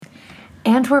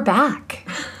And we're back.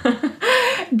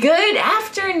 Good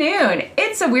afternoon.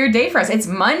 It's a weird day for us. It's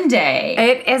Monday.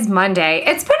 It is Monday.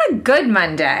 It's been a good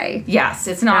Monday. Yes,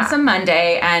 it's an awesome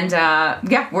Monday. And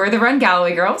we're the Run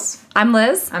Galloway girls. I'm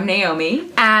Liz. I'm Naomi.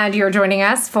 And you're joining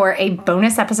us for a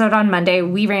bonus episode on Monday.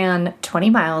 We ran 20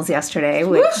 miles yesterday,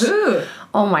 which, Woohoo.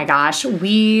 Oh my gosh,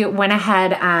 we went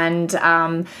ahead and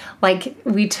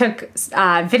we took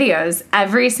videos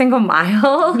every single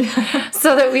mile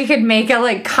so that we could make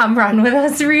a come run with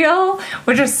us reel,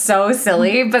 which was so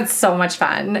silly, but so much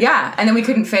fun. Yeah, and then we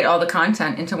couldn't fit all the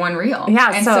content into one reel.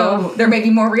 Yeah, and so there may be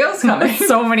more reels coming.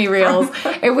 So many reels.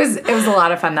 It was a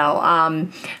lot of fun though.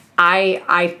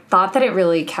 I thought that it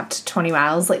really kept 20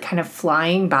 miles kind of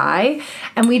flying by,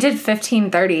 and we did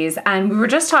 15:30s, and we were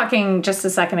just talking just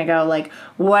a second ago,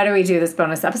 what do we do this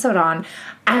bonus episode on?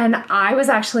 And I was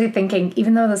actually thinking,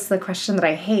 even though this is the question that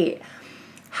I hate,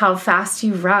 how fast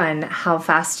you run, how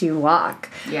fast you walk.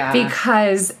 Yeah.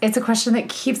 Because it's a question that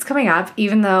keeps coming up,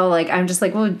 even though I'm just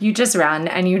well, you just run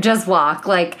and you just walk,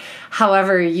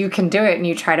 however you can do it, and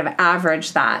you try to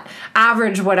average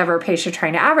whatever pace you're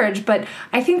trying to average. But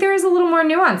I think there is a little more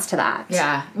nuance to that.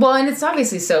 Yeah. Well, and it's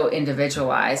obviously so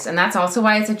individualized, and that's also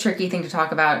why it's a tricky thing to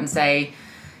talk about and say,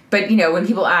 but when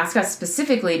people ask us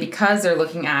specifically, because they're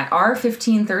looking at our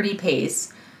 15:30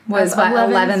 pace, was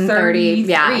 11:30,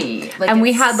 yeah. And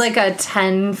we had a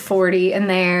 10:40 in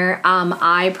there.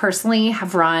 I personally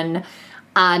have run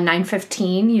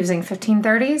 9:15 using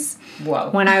 15:30s.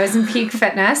 Whoa. When I was in peak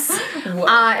fitness.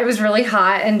 It was really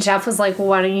hot, and Jeff was like, well,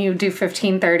 why don't you do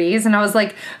 15:30s? And I was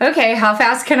like, okay, how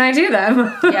fast can I do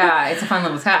them? Yeah, it's a fun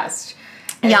little test.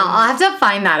 And I'll have to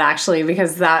find that actually,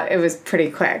 because it was pretty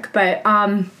quick. But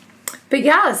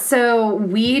yeah, so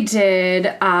we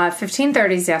did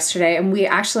 15:30s yesterday, and we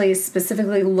actually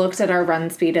specifically looked at our run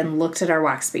speed and looked at our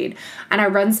walk speed. And our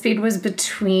run speed was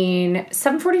between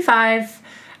 7:45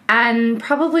 and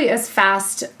probably as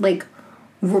fast,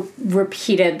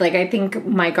 repeated. I think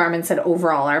my Garmin said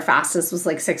overall our fastest was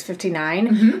 6:59.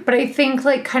 Mm-hmm. But I think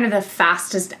kind of the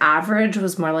fastest average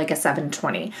was more a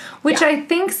 7:20, which I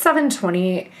think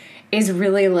 7:20 is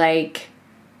really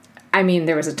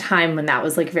there was a time when that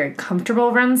was very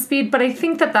comfortable run speed, but I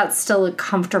think that that's still a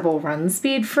comfortable run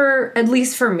speed for, at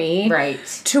least for me. Right.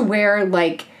 To where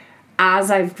as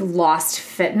I've lost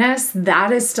fitness,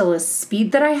 that is still a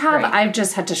speed that I have. Right. I've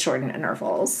just had to shorten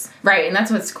intervals. Right. And that's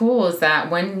what's cool is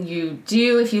that when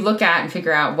if you look at and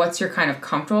figure out what's your kind of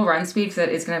comfortable run speed, that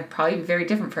is going to probably be very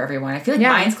different for everyone. I feel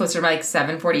mine's closer to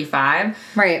 7:45.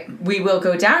 Right. We will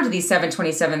go down to these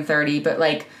 7:20, 7:30, but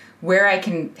where I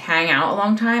can hang out a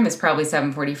long time is probably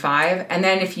 7:45. And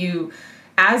then as you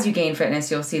gain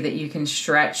fitness, you'll see that you can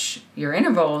stretch your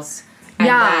intervals.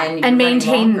 And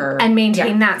maintain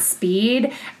that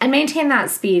speed.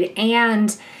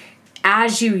 And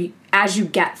as you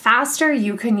get faster,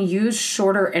 you can use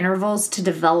shorter intervals to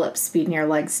develop speed in your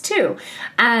legs too.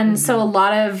 And so a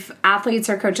lot of athletes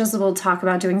or coaches will talk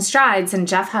about doing strides, and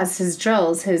Jeff has his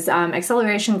drills, his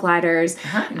acceleration gliders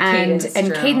and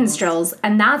cadence drills.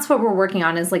 And that's what we're working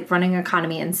on, is running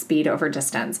economy and speed over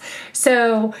distance.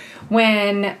 So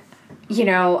when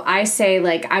I say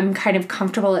I'm kind of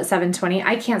comfortable at 7:20,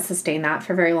 I can't sustain that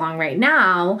for very long right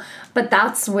now, but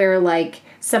that's where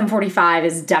 7:45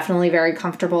 is definitely very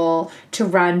comfortable to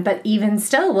run, but even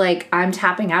still, I'm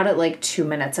tapping out at 2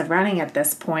 minutes of running at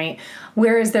this point,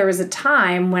 whereas there was a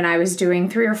time when I was doing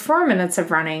 3 or 4 minutes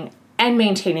of running and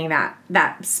maintaining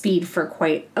that speed for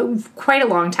quite a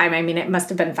long time. I mean, it must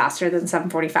have been faster than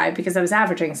 7:45 because I was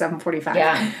averaging 7:45.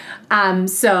 Yeah.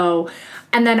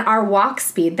 And then our walk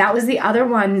speed, that was the other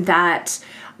one that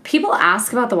people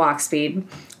ask about, the walk speed.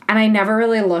 And I never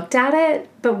really looked at it,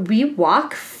 but we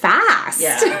walk fast.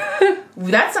 Yeah.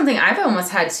 That's something I've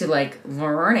almost had to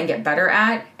learn and get better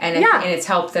at. And it's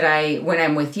helped that when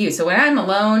I'm with you. So when I'm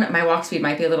alone, my walk speed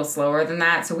might be a little slower than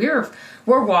that. So we're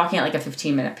walking at a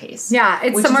 15-minute pace. Yeah,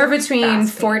 it's somewhere between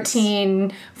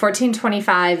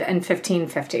 14:25 and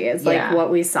 15:50 is what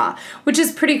we saw, which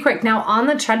is pretty quick. Now on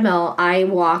the treadmill, I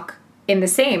walk in the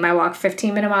same. I walk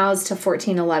 15-minute miles to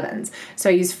 14:11s. So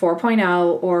I use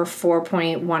 4.0 or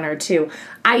 4.1 or 2.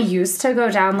 I used to go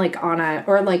down on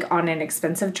an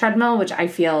expensive treadmill, which I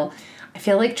feel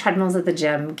like treadmills at the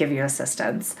gym give you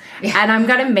assistance. Yeah. And I'm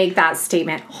going to make that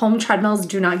statement. Home treadmills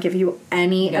do not give you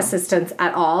any assistance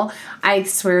at all. I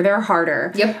swear they're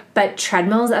harder. Yep. But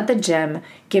treadmills at the gym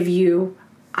give you,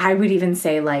 I would even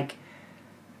say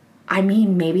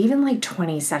maybe even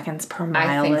 20 seconds per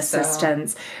mile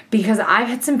assistance. So. Because I've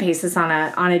had some paces on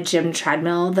a gym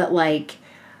treadmill that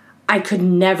I could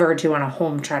never do on a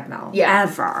home treadmill. Yeah.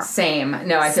 Ever. Same.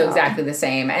 No, I feel exactly the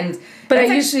same. And but I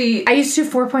used to do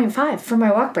 4.5 for my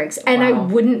walk breaks, and I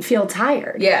wouldn't feel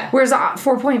tired. Yeah. Whereas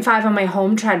 4.5 on my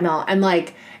home treadmill, I'm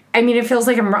like, I mean, it feels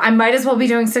like I might as well be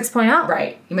doing 6.0.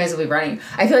 Right. You might as well be running.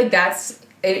 I feel like that's,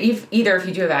 either if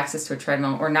you do have access to a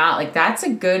treadmill or not, like that's a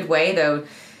good way though,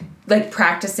 like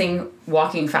practicing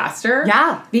walking faster.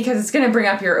 Yeah. Because it's going to bring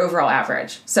up your overall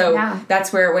average. So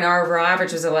that's where when our overall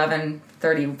average was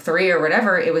 11:33 or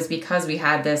whatever, it was because we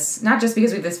had this, not just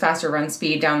because we have this faster run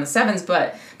speed down the sevens,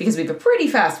 but because we have a pretty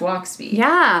fast walk speed.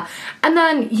 Yeah. And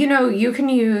then, you can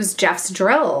use Jeff's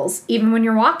drills even when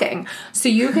you're walking. So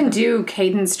you can do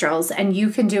cadence drills and you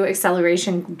can do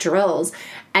acceleration drills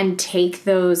and take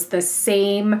those, the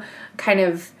same kind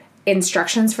of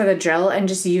instructions for the drill, and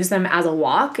just use them as a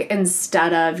walk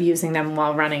instead of using them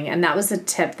while running. And that was a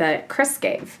tip that Chris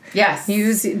gave. Yes.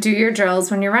 Do your drills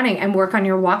when you're running and work on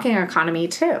your walking economy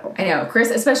too. I know.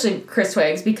 Especially Chris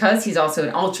Twiggs, because he's also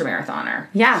an ultra marathoner.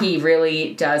 Yeah. He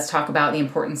really does talk about the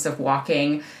importance of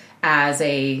walking as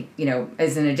an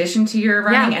addition to your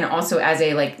running, and also as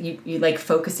a, like, you like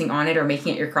focusing on it or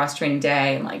making it your cross training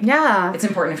day, and like, it's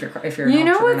important if you're an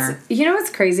ultra runner. You know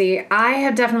what's crazy? I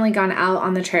have definitely gone out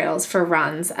on the trails for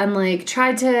runs and like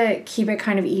tried to keep it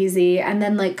kind of easy, and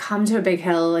then like come to a big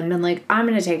hill and been like, I'm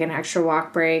gonna take an extra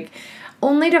walk break,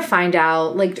 only to find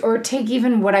out, like, or take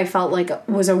even what I felt like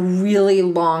was a really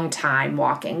long time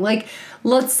walking. Like,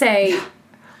 let's say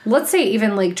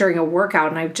even like during a workout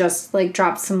and I've just like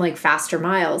dropped some like faster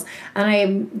miles and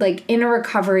I'm like in a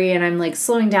recovery and I'm like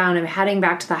slowing down, I'm heading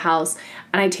back to the house,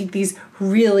 and I take these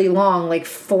really long like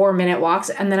 4-minute walks,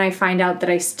 and then I find out that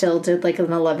I still did like an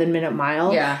 11-minute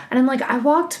mile. Yeah. And I'm like, I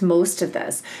walked most of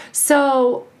this.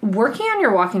 So working on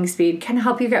your walking speed can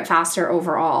help you get faster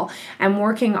overall, and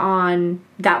working on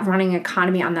that running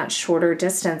economy on that shorter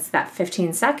distance, that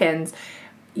 15 seconds,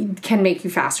 can make you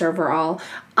faster overall.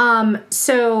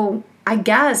 So I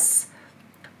guess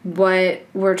what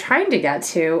we're trying to get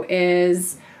to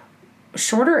is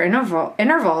shorter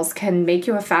intervals can make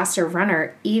you a faster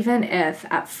runner, even if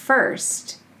at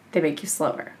first they make you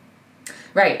slower.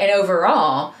 Right. And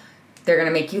overall, they're going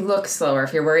to make you look slower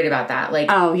if you're worried about that. Like,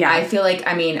 oh, yeah. I feel like,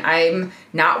 I'm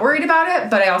not worried about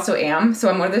it, but I also am. So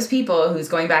I'm one of those people who's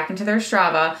going back into their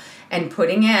Strava and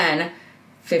putting in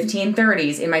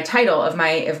 15:30s in my title of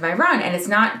my run, and it's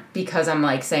not because I'm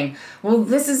like saying, well,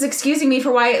 this is excusing me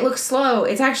for why it looks slow.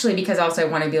 It's actually because also I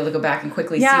want to be able to go back and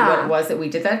quickly see what it was that we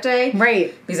did that day,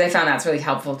 right? Because I found that's really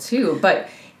helpful too. But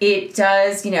it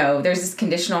does, there's this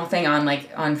conditional thing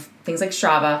on things like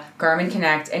Strava, Garmin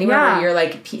Connect, anywhere where you're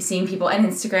like seeing people, and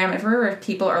Instagram, everywhere where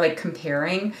people are like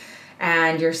comparing,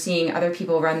 and you're seeing other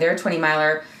people run their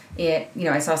 20-miler.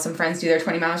 I saw some friends do their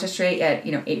 20 miles yesterday at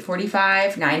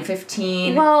 8:45,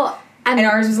 9:15. Well, and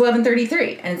ours was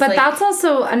 11:33. And but that's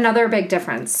also another big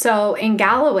difference. So in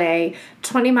Galloway,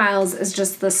 20 miles is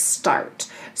just the start.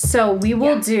 So we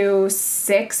will do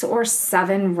 6 or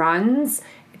 7 runs,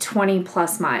 20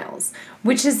 plus miles,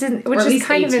 which is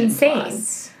kind of insane.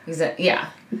 Plus. Yeah.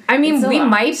 I mean, we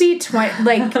might be 12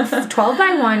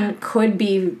 by 1 could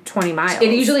be 20 miles.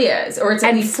 It usually is, or it's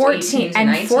at least 14 and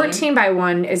 19. 14 by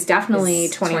 1 is definitely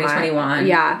 20 miles. 21.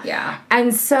 Yeah.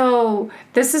 And so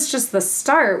this is just the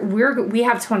start. We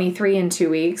have 23 in 2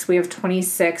 weeks. We have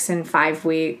 26 in 5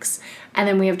 weeks, and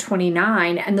then we have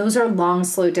 29, and those are long,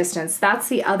 slow distance. That's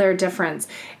the other difference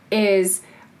is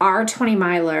our 20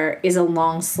 miler is a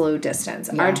long, slow distance.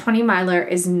 Yeah. Our 20 miler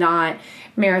is not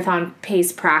marathon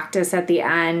pace practice at the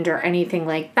end or anything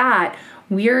like that.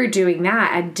 We're doing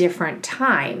that at different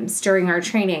times during our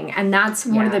training. And that's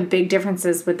one of the big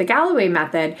differences with the Galloway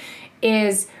method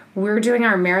is we're doing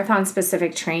our marathon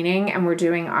specific training and we're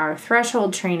doing our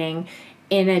threshold training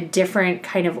in a different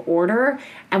kind of order.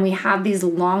 And we have these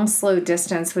long, slow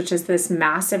distance, which is this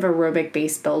massive aerobic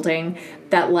base building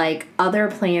that like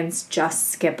other plans just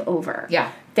skip over.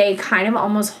 Yeah. They kind of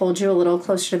almost hold you a little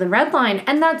closer to the red line.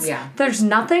 And there's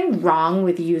nothing wrong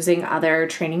with using other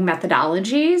training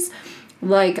methodologies.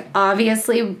 Like,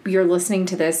 obviously, you're listening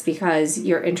to this because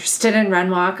you're interested in Run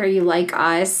Walk or you like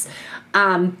us.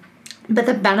 But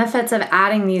the benefits of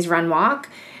adding these Run Walk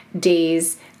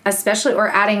days, especially, or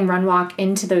adding Run Walk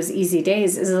into those easy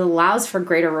days, is it allows for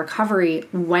greater recovery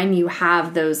when you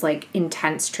have those, like,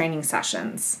 intense training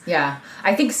sessions. Yeah.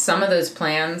 I think some of those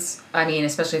plans,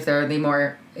 especially if they're the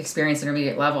more experienced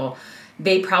intermediate level,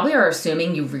 they probably are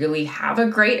assuming you really have a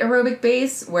great aerobic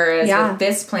base, whereas with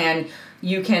this plan,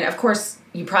 you can, of course,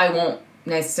 you probably won't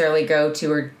necessarily go to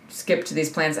or skip to these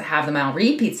plans that have the mile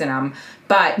repeats in them,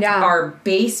 but our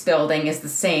base building is the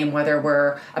same, whether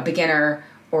we're a beginner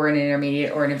or an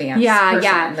intermediate or an advanced Yeah, person.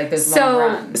 yeah. Like those long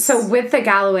runs. So with the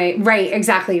Galloway, right,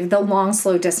 exactly. The long,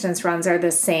 slow distance runs are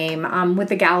the same. With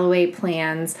the Galloway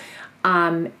plans,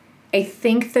 I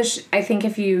think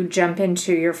if you jump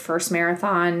into your first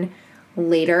marathon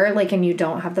later, like, and you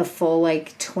don't have the full,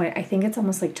 like, 20, I think it's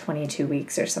almost like 22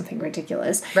 weeks or something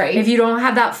ridiculous. Right. If you don't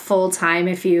have that full time,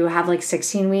 if you have like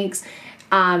 16 weeks,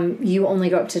 you only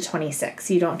go up to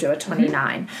 26. You don't do a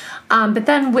 29. But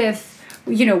then with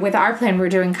our plan, we're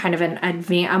doing kind of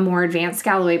a more advanced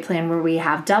Galloway plan where we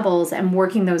have doubles, and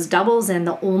working those doubles in.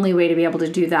 The only way to be able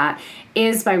to do that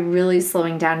is by really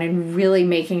slowing down and really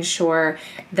making sure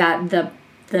that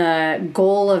the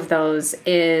goal of those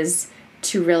is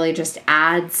to really just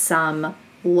add some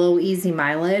low, easy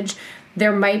mileage.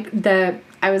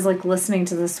 I was like listening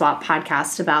to the SWAP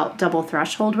podcast about double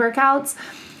threshold workouts,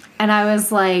 and I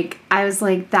was like,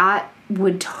 that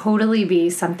would totally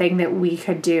be something that we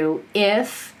could do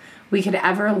if we could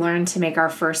ever learn to make our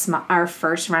first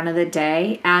run of the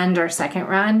day and our second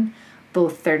run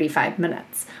both 35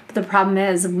 minutes. But the problem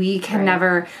is we can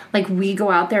never, like, we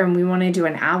go out there and we want to do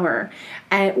an hour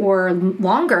or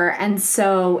longer. And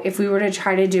so if we were to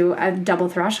try to do a double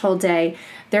threshold day,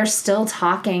 they're still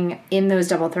talking in those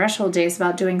double threshold days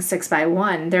about doing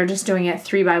 6x1. They're just doing it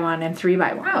 3x1 and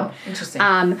 3x1. Oh, interesting.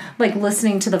 Like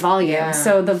listening to the volume. Yeah.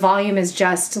 So the volume is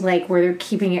just like where they're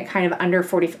keeping it kind of under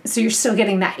 40. So you're still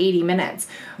getting that 80 minutes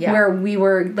where we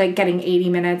were like getting 80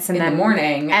 minutes and in then the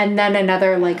morning and then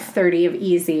another like 30 of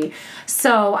easy.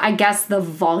 So I guess the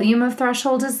volume of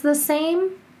threshold is the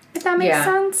same, if that makes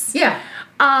sense. Yeah.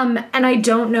 And I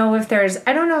don't know if there's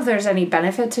any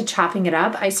benefit to chopping it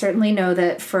up. I certainly know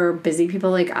that for busy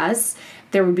people like us,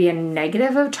 there would be a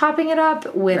negative of chopping it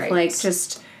up with like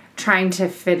just trying to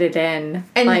fit it in.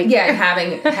 And like,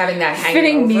 having that hanging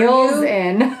fitting over meals you,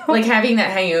 in. like having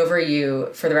that hanging over you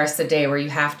for the rest of the day where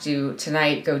you have to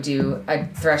tonight go do a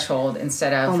threshold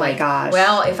instead of gosh.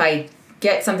 Well, if I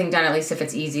get something done, at least if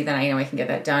it's easy, then I know I can get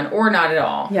that done, or not at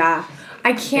all. Yeah.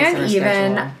 I cannot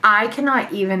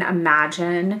even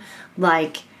imagine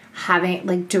like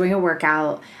doing a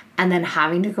workout and then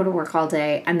having to go to work all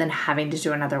day and then having to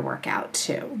do another workout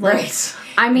too. Like, right.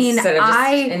 I mean, instead of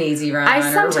just an easy run.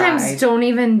 I sometimes don't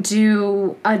even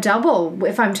do a double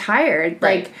if I'm tired.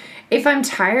 Right. Like if I'm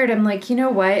tired, I'm like, you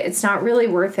know what? It's not really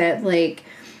worth it. Like,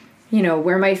 you know,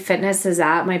 where my fitness is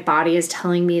at, my body is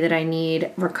telling me that I need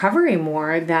recovery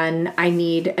more than I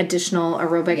need additional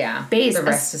aerobic base. The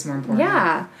rest is more important.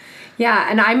 Yeah. Yeah.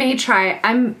 And I may try,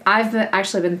 I've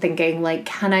actually been thinking, like,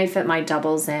 can I fit my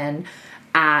doubles in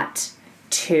at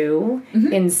 2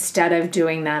 instead of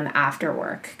doing them after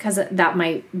work? Because that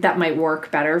might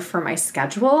work better for my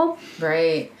schedule.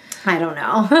 Right. I don't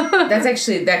know.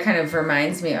 That kind of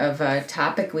reminds me of a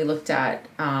topic we looked at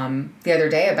the other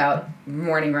day about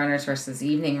morning runners versus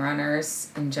evening runners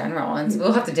in general, and so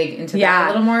we'll have to dig into that a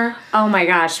little more. Oh my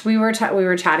gosh, we were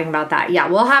chatting about that. Yeah,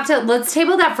 let's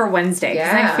table that for Wednesday,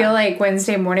 because I feel like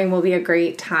Wednesday morning will be a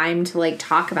great time to like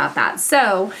talk about that.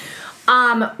 So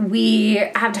we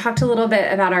have talked a little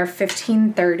bit about our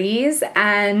 1530s,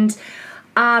 and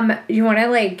you want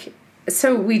to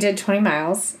so we did 20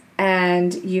 miles.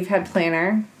 And you've had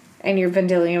planner, and you've been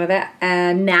dealing with it.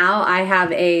 And now I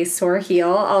have a sore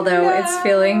heel, although it's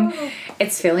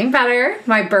feeling better.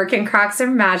 My Birkenstocks are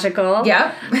magical.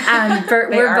 Yep. And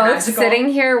we're both magical. sitting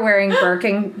here wearing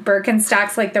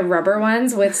Birkenstocks, like the rubber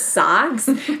ones with socks,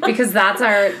 because that's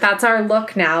our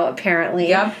look now, apparently.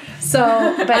 Yep.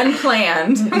 So, but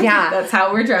unplanned. Yeah. That's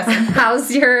how we're dressing.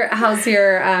 How's your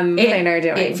planner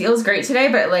doing? It feels great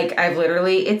today, but like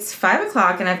it's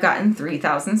 5:00 and I've gotten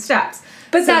 3,000 steps.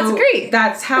 But that's great.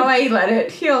 That's how I let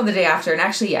it heal the day after. And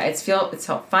actually, it's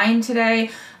felt fine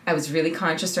today. I was really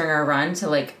conscious during our run to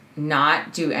like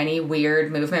not do any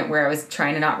weird movement where I was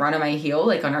trying to not run on my heel,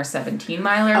 like on our 17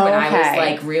 miler when I was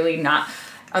like really not.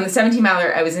 On the 17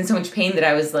 miler, I was in so much pain that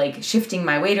I was like shifting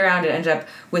my weight around and ended up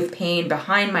with pain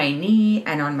behind my knee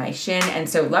and on my shin. And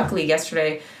so luckily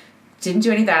yesterday, didn't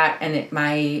do any of that, and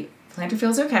my plantar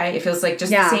feels okay. It feels like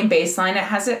just the same baseline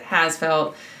it has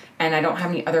felt. And I don't have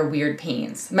any other weird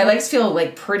pains. My legs feel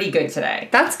like pretty good today.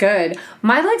 That's good.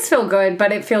 My legs feel good,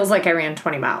 but it feels like I ran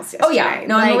 20 miles yesterday. Oh yeah,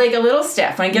 no, I'm like a little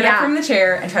stiff when I get up from the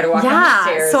chair and try to walk down the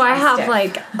stairs. So I have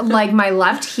stiff. like my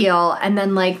left heel, and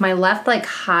then like my left like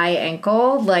high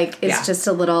ankle, like it's just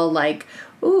a little like,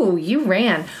 ooh, you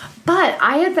ran. But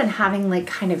I have been having like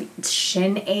kind of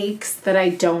shin aches that I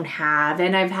don't have,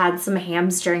 and I've had some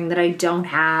hamstring that I don't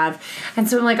have. And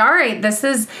so I'm like, all right, this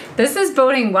is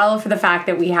boding well for the fact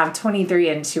that we have 23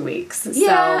 in 2 weeks.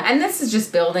 Yeah, and this is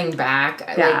just building back.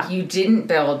 Yeah. Like you didn't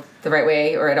build the right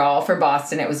way or at all for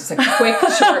Boston. It was just a quick,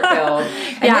 short build.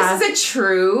 And this is a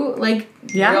true, like,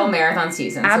 real marathon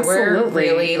season. Absolutely. So we're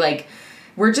really, like,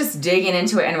 we're just digging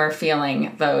into it and we're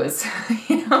feeling those.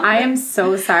 You know? I am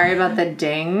so sorry about the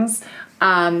dings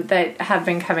that have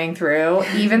been coming through.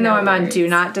 Even though I'm on Do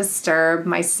Not Disturb,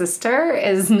 my sister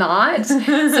is not.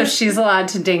 So she's allowed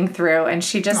to ding through. And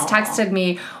she just texted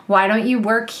me, why don't you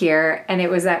work here? And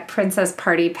it was at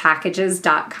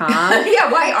princessppartypackages.com.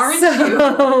 Yeah, why aren't you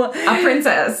a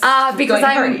princess?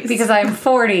 Because I'm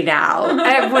 40 now.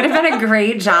 It would have been a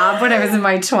great job when I was in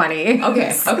my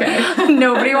 20s. Okay.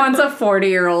 Nobody wants a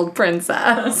 40-year-old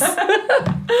princess.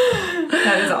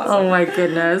 That is awesome. Oh my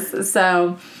goodness.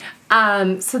 So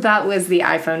that was the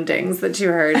iPhone dings that you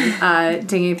heard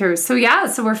dinging through. So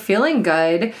so we're feeling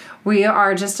good. We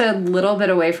are just a little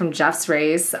bit away from Jeff's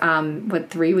race,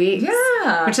 3 weeks?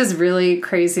 Yeah. Which is really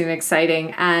crazy and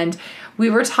exciting. And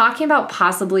we were talking about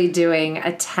possibly doing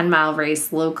a 10-mile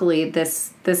race locally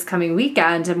this coming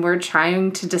weekend, and we're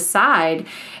trying to decide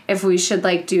if we should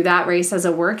like do that race as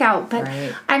a workout. But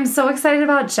I'm so excited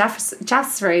about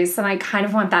Jeff's race, and I kind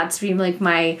of want that to be like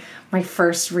my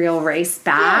first real race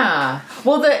back. Yeah.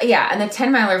 Well, and the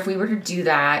 10-miler, if we were to do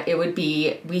that, it would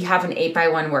be, we have an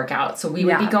 8x1 workout. So we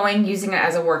would be using it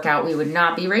as a workout. We would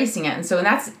not be racing it. And so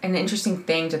that's an interesting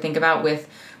thing to think about with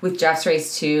Jeff's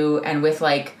race too, and with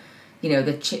like, you know,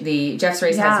 the Jeff's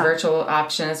race has virtual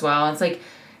option as well. It's like,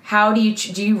 how do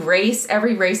you race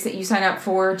every race that you sign up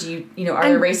for? Are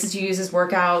there races you use as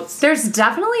workouts? There's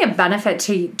definitely a benefit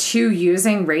to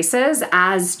using races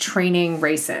as training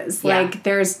races. Yeah. Like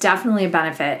there's definitely a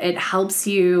benefit. It helps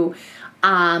you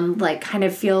like kind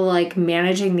of feel like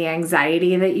managing the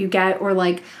anxiety that you get, or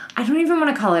like, I don't even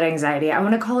want to call it anxiety. I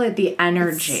want to call it the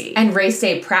energy. And race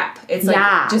day prep. It's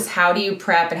like just how do you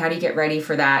prep and how do you get ready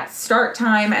for that start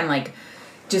time, and like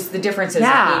just the differences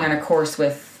of being on a course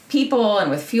with people and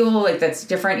with fuel, like that's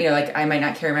different. You know, like I might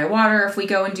not carry my water if we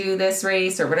go and do this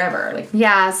race or whatever. Like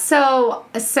so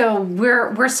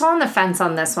we're still on the fence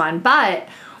on this one, but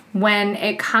when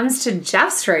it comes to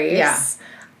Jeff's race,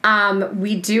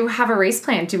 we do have a race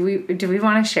plan. Do we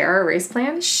want to share a race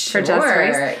plan for Jeff's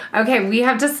race? Okay, we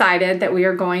have decided that we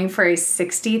are going for a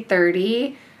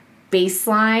 60-30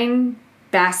 baseline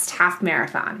best half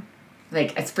marathon.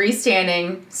 Like it's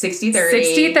freestanding,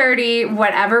 60-30. 60-30,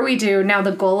 whatever we do. Now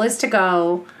the goal is to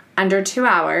go under 2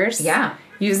 hours. Yeah.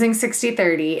 Using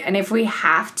 60-30. And if we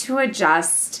have to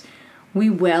adjust, we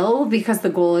will, because the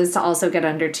goal is to also get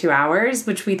under 2 hours,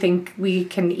 which we think we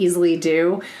can easily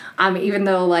do. Even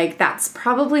though like that's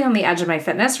probably on the edge of my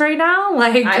fitness right now.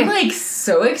 Like I'm like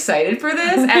so excited for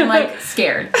this and like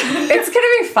scared. It's gonna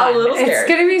be fun. A little scared. It's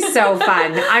gonna be so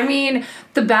fun. I mean,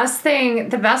 the best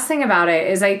thing about it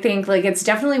is I think like it's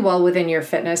definitely well within your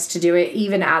fitness to do it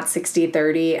even at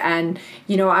 60-30, and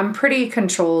you know, I'm pretty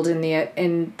controlled in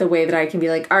the way that I can be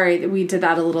like, all right, we did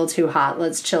that a little too hot,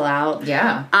 let's chill out.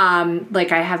 Yeah.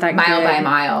 Like I have that mile good, by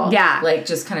mile. Yeah. Like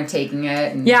just kind of taking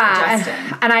it and adjusting.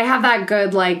 And I have that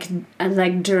good like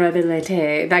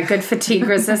durability, that good fatigue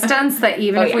resistance that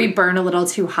even if we burn a little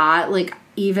too hot,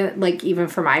 even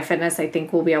for my fitness, I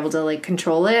think we'll be able to like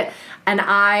control it. And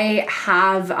I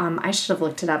have, I should have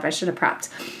looked it up. I should have prepped.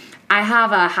 I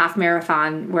have a half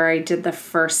marathon where I did the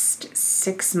first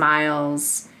 6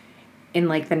 miles in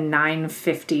like the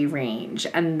 9:50 range,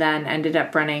 and then ended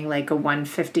up running like a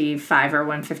 1:55 or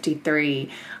 1:53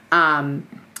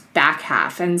 back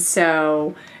half. And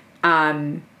so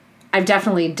I've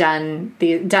definitely done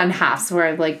halves where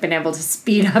I've like been able to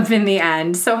speed up in the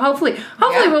end. So hopefully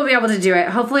we'll be able to do it.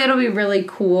 Hopefully it'll be really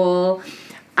cool.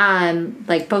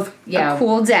 Like both a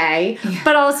cool day,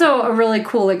 but also a really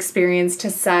cool experience to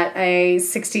set a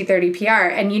 60-30 PR.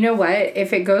 And you know what?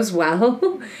 If it goes well,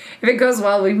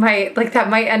 we might that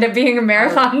might end up being a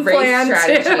marathon plan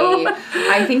strategy. Too.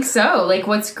 I think so. Like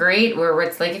what's great,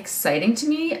 what's like exciting to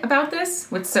me about this,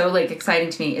 what's so like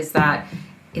exciting to me is that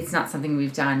it's not something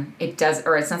we've done. It's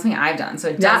not something I've done. So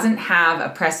it doesn't have a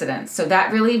precedent. So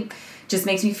that really just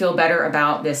makes me feel better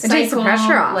about this cycle. It takes the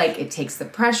pressure off. Like, it takes the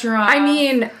pressure off. I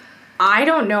mean, I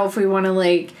don't know if we want to,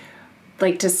 like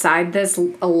decide this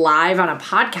live on a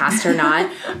podcast or not,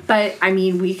 but, I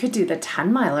mean, we could do the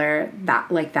 10-miler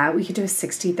that. We could do a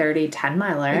 60-30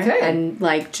 10-miler. And,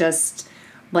 just...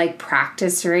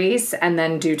 practice race and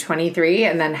then do 23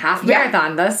 and then half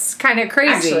marathon. That's kind of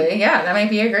crazy. Actually, that might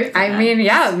be a great plan. I mean,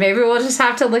 maybe we'll just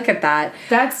have to look at that.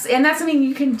 That's something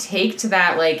you can take to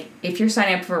that. Like, if you're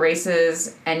signing up for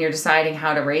races and you're deciding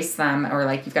how to race them, or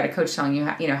like you've got a coach telling you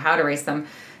how to race them,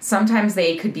 sometimes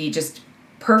they could be just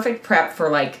perfect prep for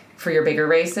your bigger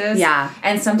races. Yeah.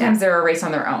 And sometimes they're a race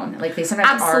on their own. Like, they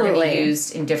sometimes are going to be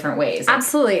used in different ways.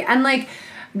 Absolutely. And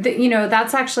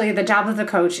That's actually the job of the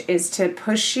coach, is to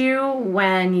push you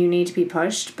when you need to be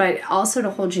pushed, but also to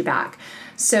hold you back.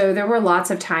 So there were lots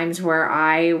of times where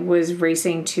I was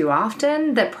racing too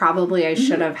often that probably I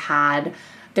should have had.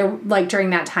 During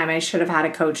that time, I should have had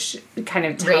a coach kind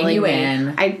of telling you me.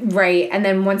 in. And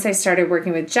then once I started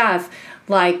working with Jeff,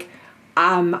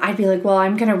 I'd be like, well,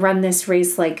 I'm gonna run this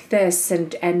race like this,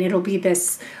 and it'll be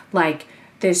this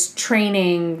this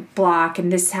training block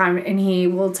and this time, and he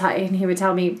would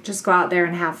tell me, just go out there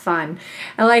and have fun,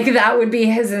 and that would be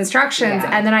his instructions.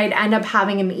 And then I'd end up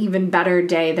having an even better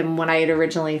day than what I had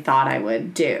originally thought I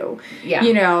would do.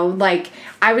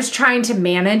 I was trying to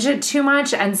manage it too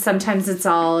much, and sometimes it's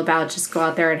all about just go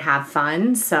out there and have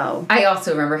fun. So I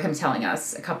also remember him telling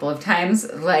us a couple of times,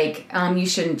 you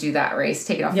shouldn't do that race,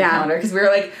 take it off the calendar, because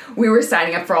we were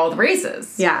signing up for all the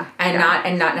races,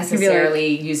 and not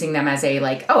necessarily using them as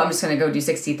a I'm just going to go do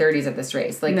 60-30s at this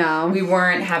race. No. We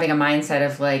weren't having a mindset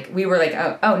of we were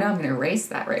oh no, I'm going to race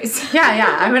that race.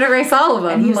 I'm going to race all of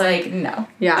them. And he's no.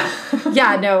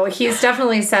 No, he's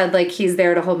definitely said he's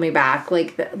there to hold me back,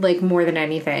 more than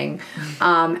anything.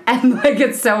 And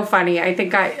it's so funny. I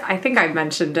think I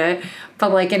mentioned it,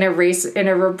 but in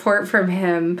a report from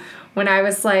him, when I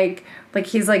was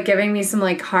he's giving me some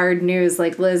hard news,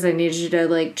 Liz, I need you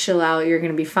to chill out. You're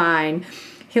going to be fine.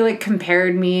 He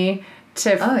compared me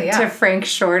to Frank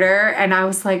Shorter, and I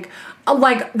was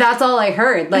that's all I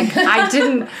heard. I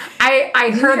didn't.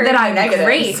 I heard that I'm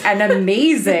great and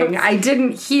amazing. I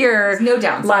didn't hear no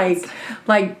downsides.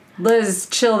 Liz,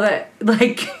 chill. That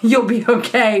you'll be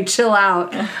okay. Chill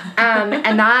out.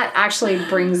 And that actually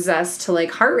brings us to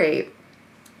heart rate,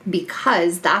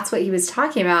 because that's what he was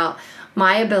talking about.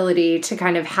 My ability to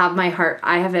kind of have my heart.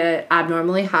 I have an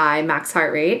abnormally high max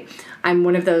heart rate. I'm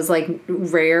one of those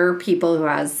rare people who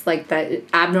has the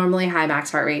abnormally high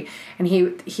max heart rate. And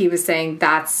he was saying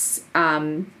that's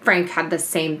Frank had the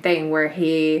same thing, where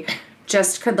he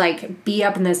just could be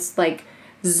up in this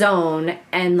zone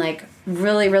and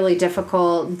really, really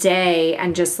difficult day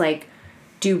and just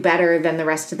do better than the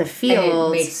rest of the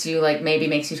field. And it makes you maybe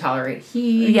makes you tolerate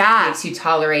heat. Yeah. Makes you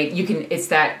tolerate, it's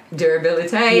that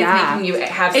durability. Yeah. Making you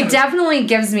have some it definitely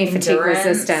gives me endurance. Fatigue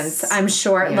resistance. I'm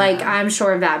sure. Yeah. I'm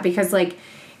sure of that, because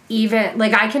even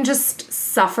I can just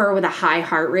suffer with a high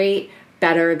heart rate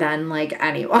better than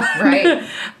anyone. Right.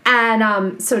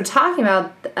 And so talking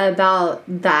about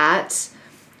that,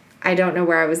 I don't know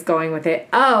where I was going with it.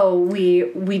 Oh, we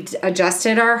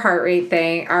adjusted our heart rate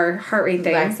things.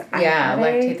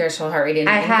 Lactate threshold heart rate.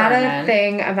 I had a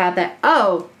thing about that.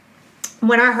 Oh,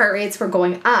 when our heart rates were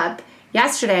going up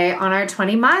yesterday on our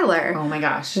 20 miler. Oh my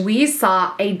gosh. We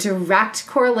saw a direct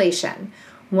correlation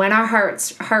when our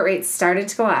heart rates started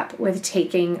to go up with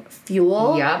taking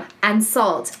fuel and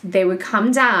salt. They would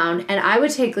come down, and I would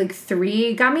take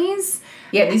 3 gummies.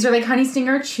 Yeah, these are Honey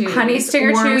Stinger Chews. Honey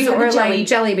Stinger Chews or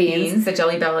jelly beans. The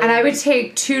Jelly Belly. And I would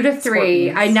take 2 to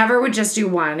 3. I never would just do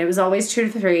 1. It was always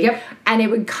 2 to 3. Yep.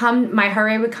 And my heart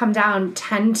rate would come down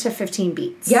 10 to 15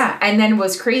 beats. Yeah, and then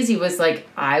what's crazy was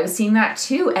I was seeing that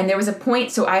too. And there was a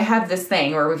point, so I have this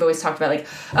thing where we've always talked about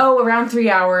around 3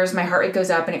 hours, my heart rate goes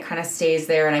up and it kind of stays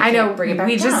there, and I can't bring it back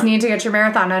down. We just need to get your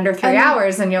marathon under 3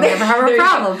 hours and you'll never have a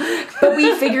problem. But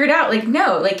we figured out,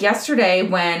 no, yesterday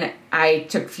when I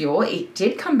took fuel, it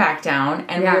did come back down,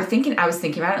 and I was thinking about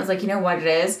it, I was you know what it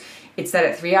is? It's that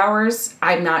at 3 hours,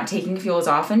 I'm not taking fuel as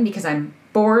often because I'm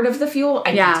bored of the fuel.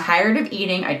 I'm tired of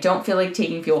eating. I don't feel like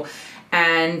taking fuel.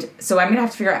 And so I'm going to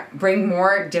have to bring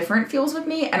more different fuels with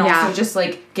me, and also just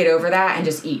get over that and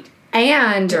just eat.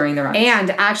 And during the runs.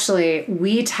 And actually,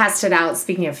 we tested out,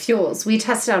 speaking of fuels, we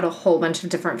tested out a whole bunch of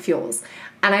different fuels.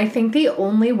 And I think the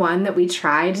only one that we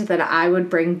tried that I would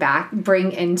bring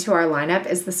into our lineup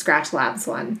is the Scratch Labs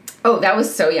one. Oh, that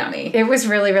was so yummy. It was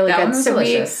really, really good. That one was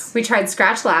delicious. We tried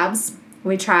Scratch Labs.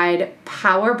 We tried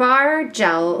Power Bar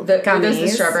gel gummies. Were those the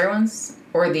strawberry ones?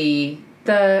 Or those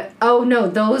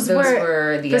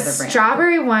were the other brand.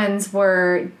 Strawberry ones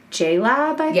were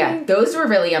J-Lab, I think. Yeah, those were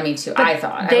really yummy too, but I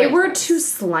thought. They were too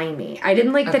slimy. I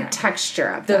didn't like the texture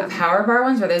of them. The Power Bar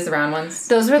ones, were those the round ones?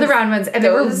 Those were the round ones, and they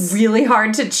were really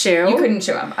hard to chew. You couldn't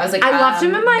chew them. I was I left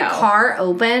them in my car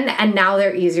open, and now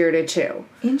they're easier to chew.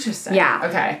 Interesting. Yeah.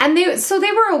 Okay. And they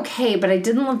were okay, but I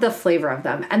didn't love the flavor of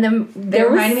them. And then they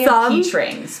reminded me of peach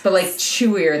rings, but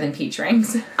chewier than peach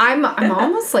rings. I'm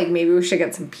almost maybe we should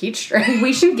get some peach rings.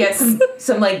 We should get some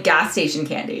gas station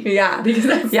candy. Yeah.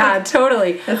 Because that's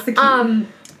totally. That's the key.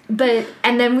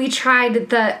 And then we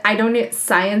tried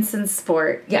Science and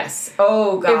Sport. Yes.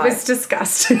 Oh, God. It was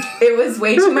disgusting. It was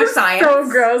way too much science. So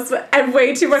gross, and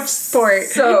way too much sport.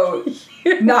 So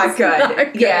Not good. Not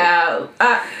good. Yeah.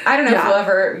 I don't know if we'll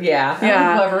ever, I don't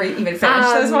know if we'll ever even finish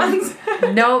those ones.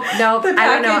 Nope. I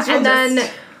don't know. And then,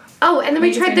 and then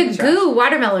we tried the goo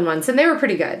watermelon ones, and they were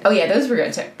pretty good. Oh, yeah, those were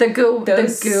good, too. The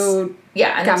goo.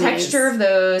 Yeah, and gummies. the texture of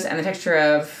those, and the texture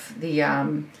of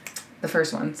the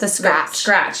first ones. The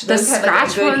scratch. Those the had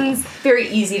scratch ones. Very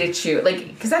easy to chew. Like,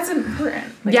 because that's important.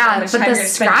 Like, but the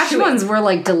scratch ones were,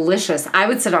 like, delicious. I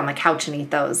would sit on the couch and eat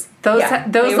those. Those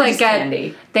like,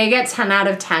 candy. They get 10 out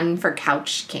of 10 for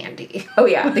couch candy. Oh,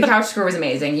 yeah. The couch score was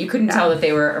amazing. You couldn't tell that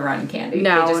they were a run candy.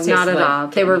 No, not at all.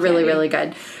 They were really, really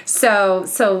good.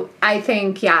 So I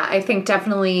think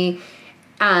definitely,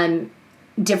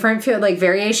 different fuel, like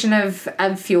variation of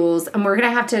fuels, and we're gonna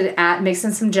have to mix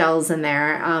in some gels in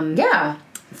there.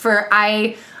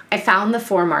 I found the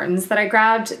 4 Martins that I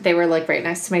grabbed. They were like right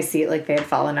next to my seat, like they had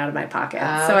fallen out of my pocket.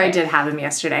 So I did have them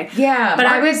yesterday. Yeah, but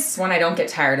Martin's one I don't get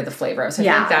tired of the flavor of. So I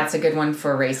think that's a good one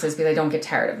for races because I don't get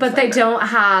tired of the flavor. They don't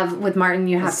have, with Martin,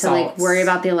 you have to like worry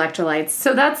about the electrolytes.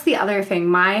 So that's the other thing.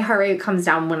 My heart rate comes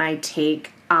down when I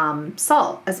take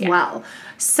salt as well.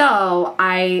 So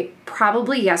I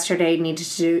probably yesterday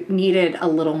needed a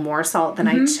little more salt than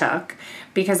I took,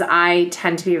 because I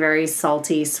tend to be a very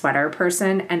salty sweater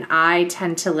person, and I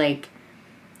tend to like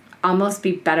almost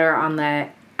be better on the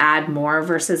add more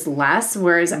versus less,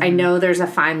 whereas I know there's a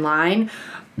fine line.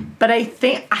 But I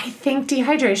think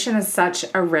dehydration is such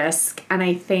a risk, and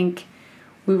I think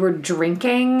we were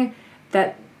drinking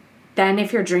that. Then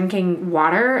if you're drinking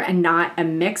water and not a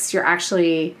mix, you're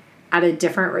actually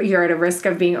you're at a risk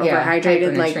of being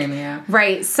overhydrated.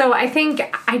 Right. So I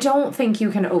don't think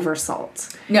you can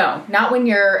oversalt. No, not when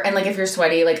if you're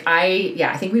sweaty, like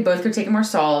I think we both could take more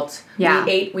salt. Yeah.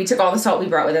 We took all the salt we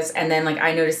brought with us, and then like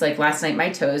I noticed like last night my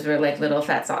toes were like little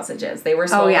fat sausages. They were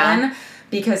swollen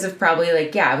because of probably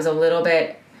like, it was a little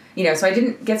bit, so I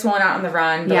didn't get swollen out on the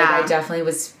run, but like, I definitely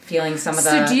was feeling some of the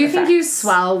So do you think effects. you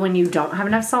swell when you don't have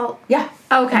enough salt? Yeah.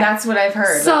 Okay. And that's what I've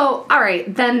heard. So, all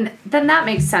right, then that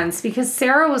makes sense, because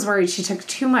Sarah was worried she took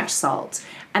too much salt,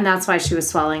 and that's why she was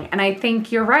swelling. And I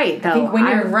think you're right, though. I think when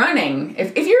you're running,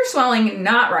 if you're swelling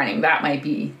not running, that might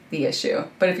be the issue.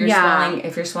 But if you're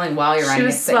swelling while you're running, she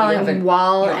was swelling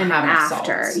while and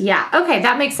after. Salt. Yeah. Okay,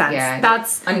 that makes sense. Yeah,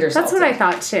 that's what I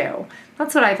thought too.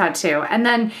 And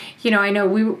then, I know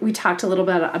we talked a little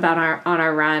bit about on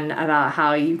our run about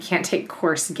how you can't take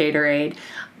coarse Gatorade.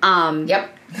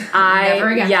 Yep. Never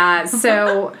again. Yeah.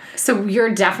 So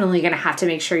you're definitely going to have to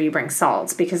make sure you bring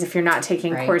salt, because if you're not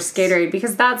taking coarse Gatorade,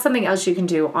 because that's something else you can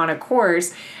do on a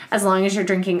course. As long as you're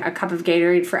drinking a cup of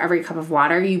Gatorade for every cup of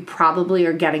water, you probably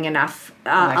are getting enough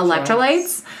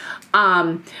electrolytes.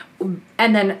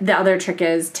 And then the other trick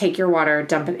is take your water,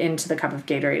 dump it into the cup of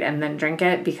Gatorade, and then drink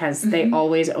it, because they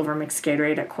always overmix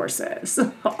Gatorade at courses.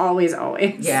 always.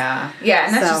 Yeah. Yeah,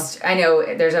 and that's I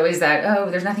know there's always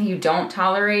that, there's nothing you don't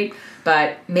tolerate,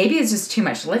 but maybe it's just too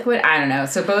much liquid. I don't know.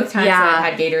 So both times I've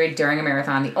had Gatorade during a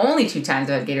marathon, the only 2 times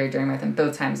I've had Gatorade during a marathon,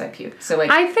 both times I puked. So like,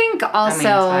 I think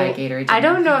also, I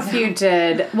don't know if you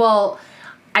did, well,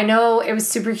 I know it was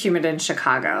super humid in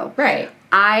Chicago. Right.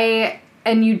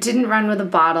 And you didn't run with a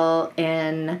bottle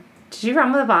did you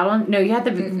run with a bottle? No, you had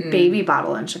the baby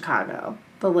bottle in Chicago,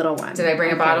 the little one. Did I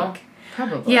bring a bottle?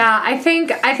 Probably. Yeah, I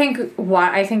think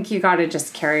you got to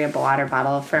just carry a water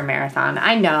bottle for a marathon.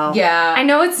 I know. Yeah. I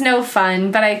know it's no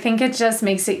fun, but I think it just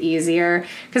makes it easier,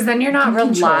 because then you're not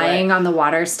relying on the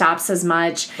water stops as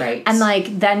much. Right. And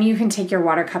like then you can take your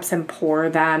water cups and pour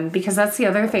them, because that's the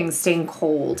other thing, staying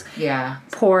cold. Yeah.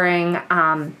 Pouring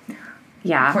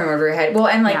pouring over your head. Well,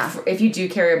 and like if you do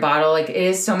carry a bottle, like it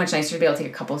is so much nicer to be able to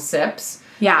take a couple sips.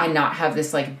 Yeah. And not have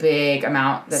this like big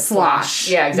amount that's slosh.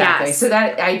 Yeah, exactly. Yes. So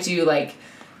that I do like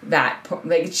that.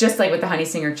 Like it's just like with the Honey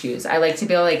Singer Chews. I like to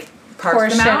be able to like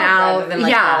portion them out rather than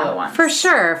like all at once. For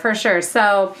sure.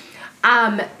 So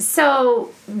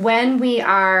when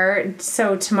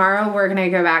tomorrow we're gonna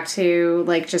go back to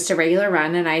like just a regular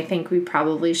run, and I think we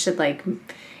probably should like,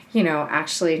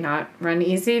 actually not run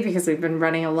easy, because we've been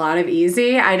running a lot of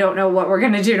easy. I don't know what we're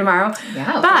going to do tomorrow.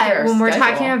 Yeah, but when we're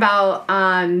talking about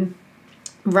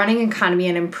running economy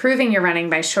and improving your running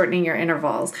by shortening your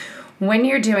intervals, when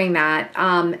you're doing that,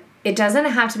 it doesn't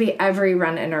have to be every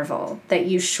run interval that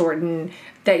you shorten,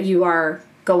 that you are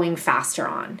going faster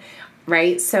on.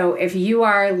 Right? So if you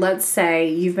are, let's say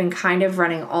you've been kind of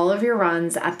running all of your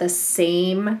runs at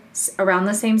around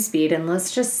the same speed, and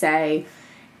let's just say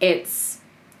it's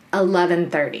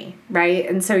 11:30, right?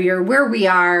 And so you're where we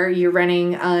are, you're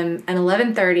running an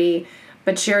 11:30,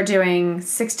 but you're doing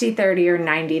 60:30 or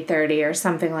 90:30 or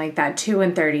something like that,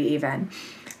 2:30 even,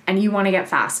 and you want to get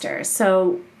faster.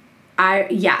 So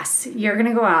you're going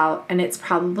to go out, and it's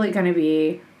probably going to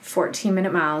be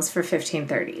 14-minute miles for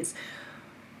 15:30s.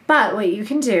 But what you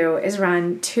can do is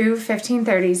run 2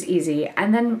 15:30s easy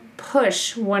and then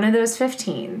push one of those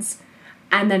 15s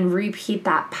and then repeat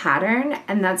that pattern.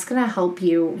 And that's going to help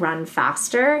you run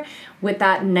faster with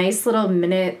that nice little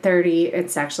minute 30.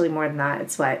 It's actually more than that.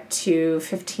 It's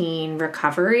 2:15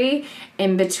 recovery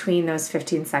in between those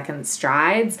 15-second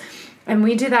strides. And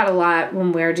we do that a lot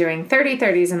when we're doing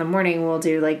 30:30s in the morning. We'll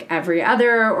do like every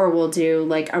other, or we'll do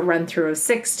like a run through of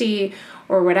 60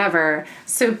 or whatever.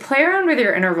 So play around with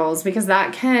your intervals, because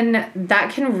that can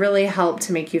really help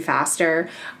to make you faster.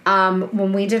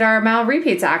 When we did our mile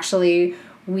repeats, actually,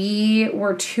 we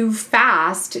were too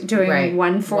fast doing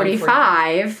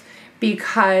 1:45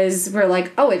 because we're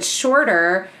like, oh, it's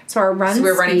shorter. So we're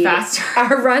running faster.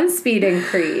 Our run speed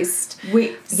increased.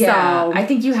 I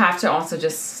think you have to also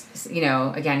just,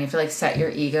 again, you have to like set your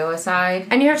ego aside.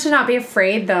 And you have to not be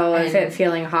afraid, though, of it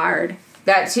feeling hard.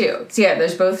 That too. So yeah,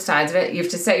 there's both sides of it. You have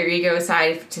to set your ego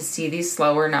aside to see these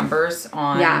slower numbers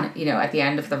on, at the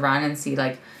end of the run, and see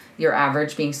like your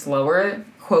average being slower,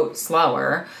 quote,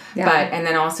 slower. Yeah. But, and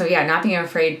then also, not being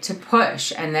afraid to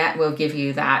push, and that will give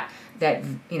you that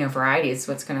variety is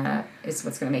what's gonna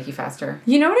make you faster.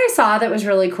 You know what I saw that was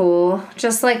really cool?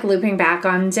 Just like looping back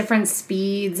on different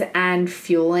speeds and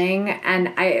fueling, and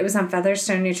it was on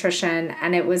Featherstone Nutrition,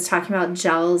 and it was talking about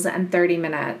gels and 30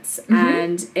 minutes. Mm-hmm.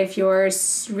 And if you're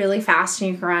really fast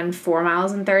and you can run 4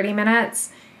 miles in 30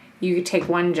 minutes, you could take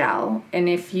 1 gel. And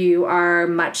if you are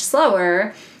much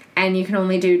slower and you can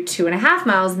only do 2.5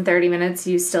 miles in 30 minutes,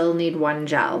 you still need 1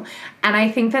 gel. And I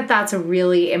think that that's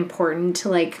really important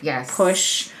to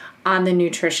push on the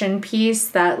nutrition piece,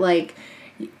 that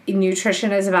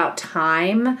nutrition is about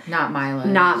time. Not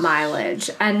mileage.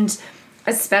 And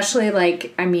especially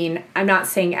I'm not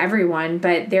saying everyone,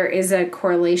 but there is a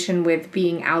correlation with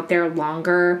being out there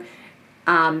longer,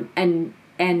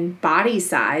 and body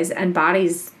size, and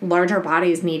larger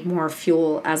bodies need more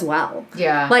fuel as well.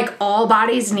 Yeah. All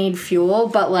bodies need fuel,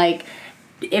 but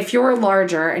if you're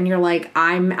larger and you're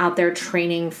I'm out there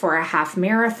training for a half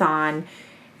marathon,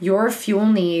 your fuel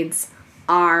needs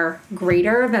are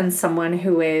greater than someone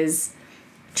who is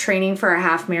training for a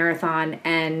half marathon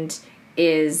and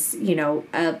is,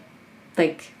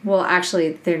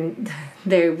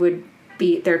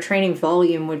 their training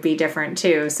volume would be different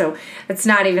too. So it's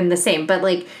not even the same.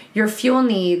 But your fuel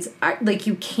needs are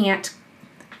you can't.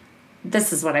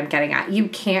 This is what I'm getting at. You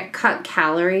can't cut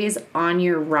calories on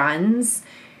your runs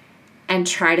and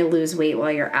try to lose weight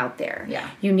while you're out there. Yeah.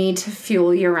 You need to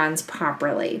fuel your runs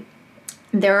properly.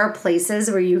 There are places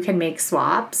where you can make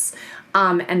swaps.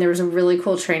 And there was a really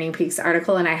cool Training Peaks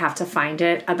article, and I have to find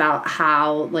it, about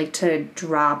how to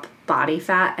drop body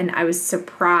fat. And I was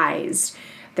surprised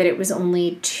that it was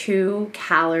only 2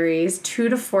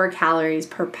 to 4 calories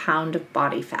per pound of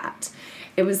body fat.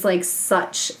 It was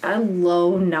such a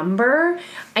low number.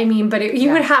 But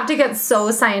you would have to get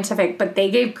so scientific, but they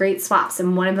gave great swaps.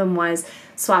 And one of them was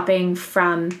swapping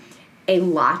from a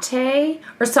latte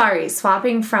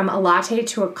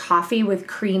to a coffee with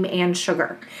cream and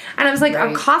sugar. And I was like,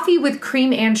 a coffee with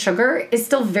cream and sugar is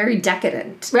still very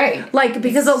decadent. Right.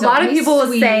 Because a lot of people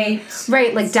will say,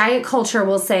 diet culture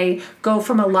will say, go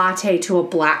from a latte to a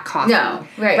black coffee. No,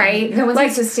 right. Right? No one's going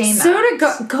to sustain that. So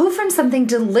to go from something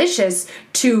delicious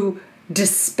to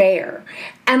despair.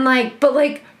 And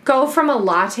go from a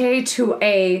latte to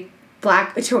a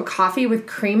coffee with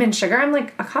cream and sugar. I'm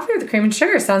a coffee with cream and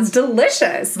sugar sounds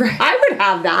delicious. Right. I would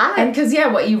have that. And because,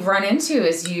 what you run into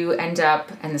is you end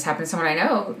up, and this happened to someone I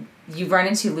know, you run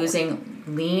into losing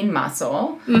lean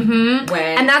muscle. Mm-hmm.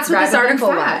 And that's what this article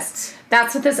was.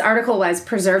 That's what this article was,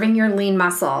 preserving your lean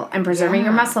muscle and preserving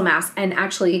your muscle mass, and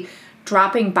actually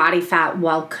dropping body fat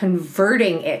while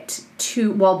converting it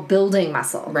while building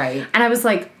muscle. Right. And I was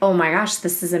like, oh my gosh,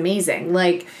 this is amazing.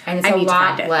 And it's a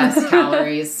lot less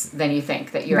calories than you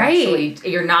think, that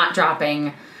you're not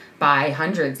dropping by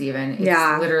hundreds even.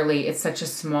 It's literally, it's such a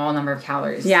small number of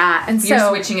calories. Yeah. And you're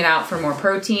switching it out for more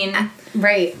protein.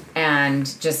 Right. And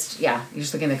just, you're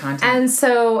just looking at the content. And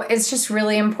so it's just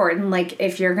really important,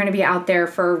 if you're going to be out there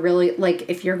for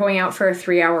if you're going out for a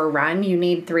 3-hour run, you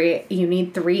need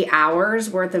 3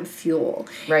 hours worth of fuel.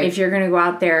 Right. If you're going to go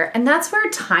out there. And that's where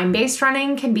time-based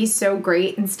running can be so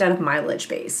great instead of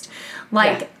mileage-based.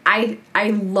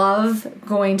 I love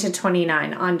going to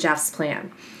 29 on Jeff's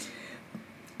plan.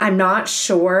 I'm not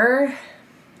sure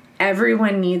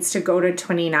everyone needs to go to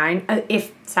 29.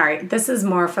 This is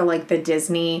more for the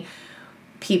Disney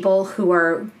people who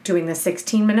are doing the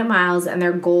 16-minute miles, and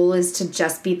their goal is to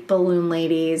just beat Balloon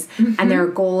Ladies, and their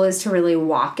goal is to really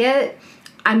walk it.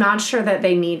 I'm not sure that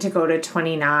they need to go to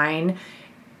 29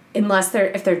 unless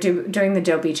if they're doing the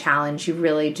Dopey challenge, you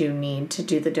really do need to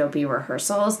do the Dopey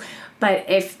rehearsals. But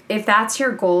if that's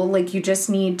your goal, like, you just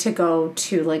need to go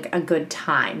to like a good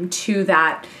time, to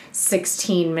that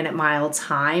 16-minute mile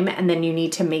time, and then you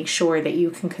need to make sure that you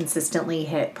can consistently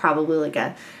hit probably like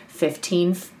a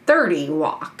 15:30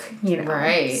 walk,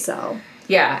 Right. So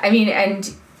yeah, I mean,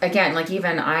 and again, like,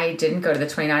 even I didn't go to the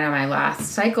 29 on my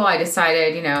last cycle. I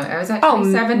decided, I was at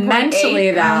 27.8.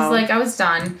 Mentally, though. I was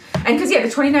done. And because, the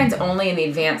 29's only in the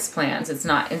advanced plans. It's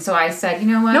not. And so I said, you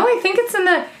know what? No, I think it's in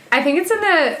the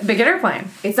beginner plan.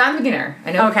 It's not beginner.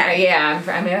 I know. Okay. Yeah,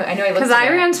 I know I looked. Because I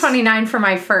ran 29 for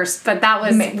my first, but that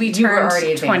was, we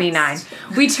turned 29.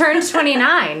 We turned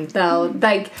 29, though.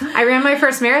 Like, I ran my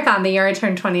first marathon the year I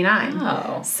turned 29.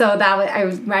 Oh. So that was,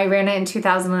 I ran it in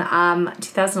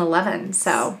 2011,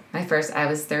 so. I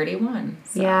was 31.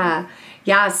 So. Yeah.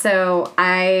 Yeah, so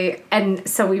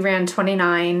we ran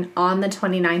 29 on the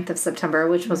 29th of September,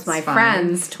 which was my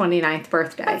friend's 29th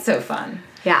birthday. That's so fun.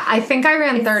 Yeah, I think I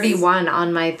ran 31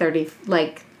 on my 30,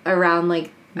 like, around, like,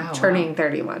 turning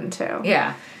 31, too.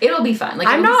 Yeah. It'll be fun. Like,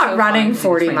 I'm not running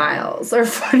 40 miles or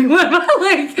 41 miles.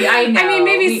 Like, yeah, I know. I mean,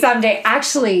 maybe someday.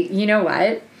 Actually, you know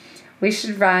what? We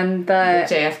should run the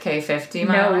JFK 50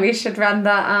 mile. No, we should run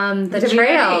the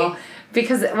trail.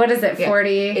 Because, what is it,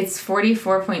 40? It's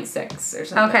 44.6 or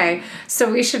something. Okay, so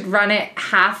we should run it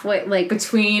halfway, like...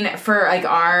 for, like,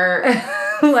 our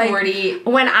like 40...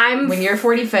 When your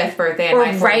 45th birthday and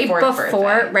my 44th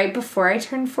birthday. Right before I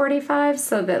turn 45,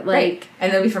 so that, like... Right.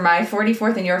 And it'll be for my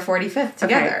 44th and your 45th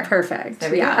together. Okay, perfect.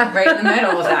 There we go. Right in the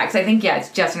middle of that, because I think, it's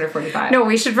just under 45. No,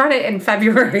 we should run it in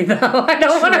February, though. I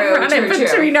don't want to run it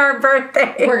between our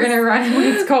birthdays. We're going to run it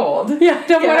when it's cold. Yeah, I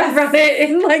don't want to run it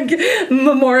in, like,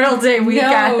 Memorial Day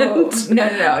weekend.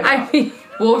 No. I mean,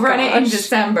 we'll run it in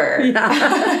December.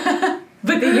 Yeah.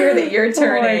 But the year that you're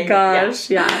turning. Oh my gosh,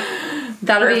 yeah.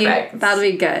 That'll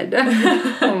be good.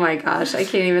 Oh my gosh, I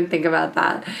can't even think about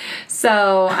that.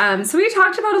 So we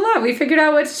talked about a lot. We figured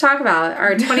out what to talk about.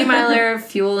 Our 20-miler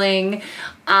fueling,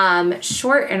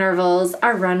 short intervals,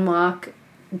 our run walk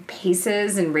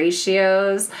paces and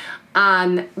ratios.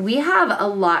 We have a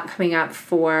lot coming up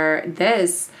for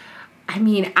this. I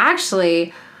mean,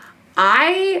 actually,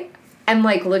 I am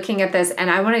like looking at this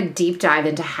and I want to deep dive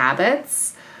into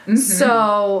habits. Mm-hmm.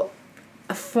 So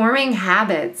forming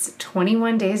habits,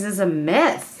 21 days is a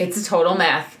myth. It's a total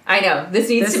myth. I know. This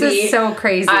is so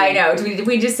crazy. I know. Did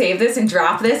we just save this and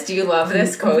drop this? Do you love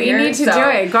this quote? We need to do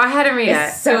it. Go ahead and read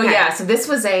it. So so this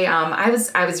was a I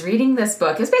was reading this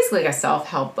book. It was basically like a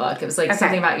self-help book. It was like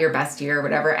something about your best year or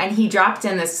whatever. And he dropped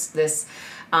in this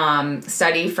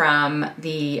study from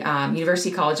the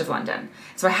University College of London.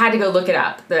 So I had to go look it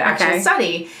up, the actual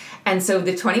study. And so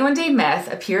the 21-day myth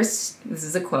appears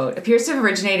to have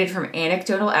originated from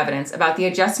anecdotal evidence about the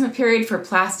adjustment period for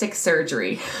plastic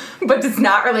surgery, but does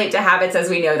not relate to habits as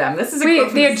we know them. This is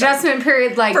the adjustment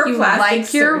period, like you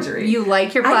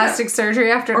like your plastic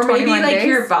surgery after 21 days? Or maybe like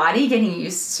your body getting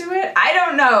used to it. I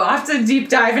don't know. I'll have to deep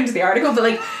dive into the article, but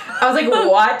like I was like,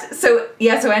 what? So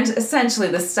essentially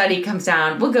the study comes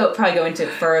down. We'll probably go into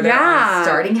it further on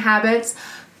starting habits.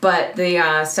 But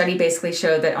the study basically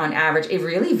showed that on average, it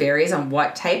really varies on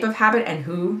what type of habit and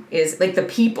who is, like the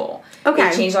people. Okay.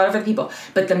 It changed a lot over the people.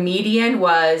 But the median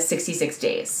was 66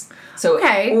 days. So,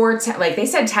 or like they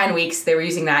said 10 weeks, they were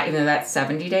using that, even though that's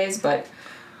 70 days, but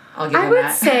I'll give them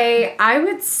that. I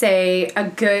would say a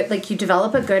good, like you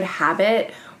develop a good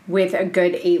habit with a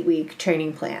good 8-week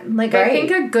training plan. Like I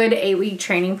think a good 8-week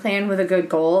training plan with a good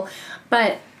goal,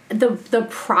 but the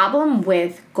problem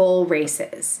with goal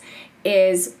races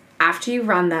is after you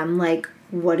run them, like,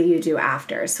 what do you do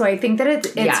after? So I think that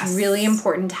it's really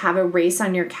important to have a race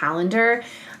on your calendar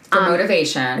for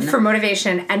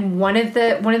motivation. And one of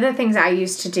the things I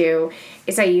used to do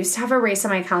is I used to have a race on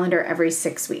my calendar every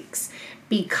 6 weeks,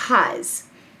 because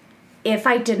if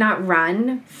I did not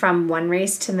run from one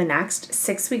race to the next,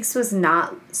 6 weeks was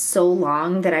not so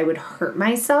long that I would hurt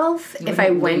myself if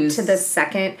I went to the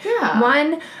second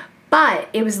one. But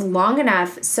it was long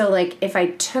enough so, like, if I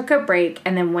took a break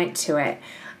and then went to it,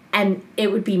 and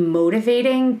it would be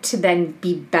motivating to then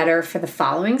be better for the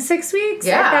following 6 weeks,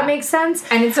 if that makes sense.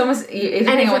 And it's almost,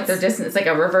 depending on what the distance, it's like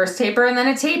a reverse taper and then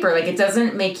a taper. Like, it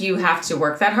doesn't make you have to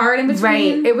work that hard in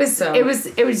between. Right. It was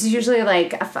usually,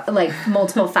 like,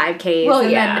 multiple 5Ks.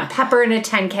 And then pepper in a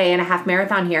 10K and a half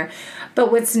marathon here. But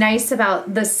what's nice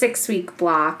about the 6-week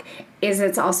block is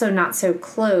it's also not so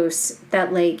close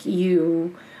that, like,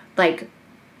 you... like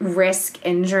risk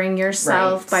injuring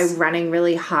yourself by running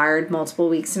really hard multiple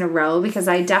weeks in a row, because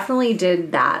I definitely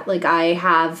did that. Like I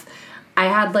had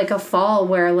like a fall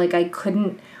where like I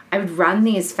couldn't I would run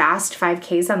these fast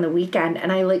 5Ks on the weekend,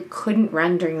 and I like couldn't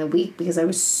run during the week because I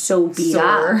was so beat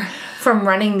up from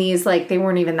running these, like they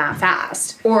weren't even that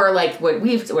fast. Or like what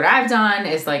I've done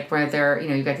is like where they're,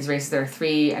 you've got these races that are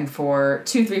 3 and 4,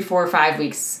 2, 3, 4, 5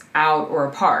 weeks out or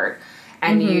apart.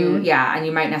 And you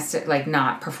might necessarily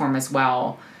not perform as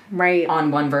well right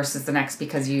on one versus the next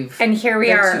because and here we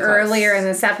are earlier in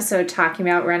this episode talking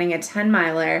about running a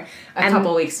 10-miler a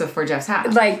couple weeks before Jeff's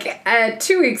half, like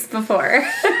 2 weeks before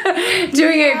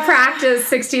doing a practice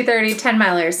 60-30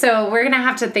 10-miler. So we're gonna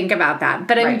have to think about that,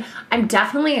 but I'm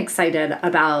definitely excited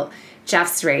about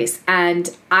Jeff's race, and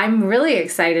I'm really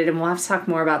excited, and we'll have to talk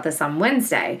more about this on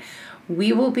Wednesday.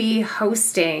 We will be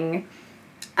hosting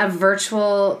a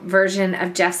virtual version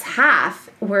of Jeff's half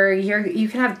where you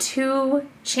can have 2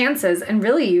 chances, and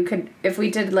really you could, if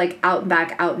we did like out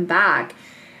and back,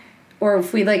 or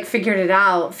if we like figured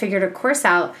a course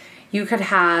out, you could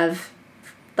have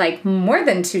like more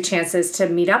than 2 chances to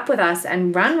meet up with us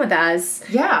and run with us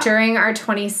during our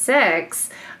 26.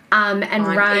 And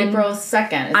on run April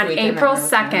 2nd. On April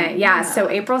 2nd, yeah. So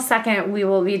April 2nd, we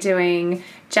will be doing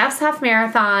Jeff's Half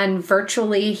Marathon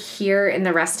virtually here in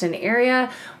the Reston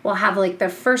area. We'll have like the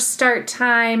first start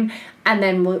time, and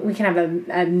then we can have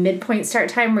a midpoint start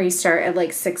time where you start at like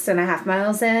 6.5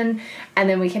 miles in, and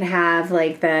then we can have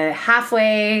like the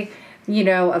halfway,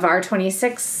 of our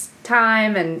 26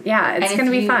 time, and it's going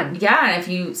to be fun. Yeah, and if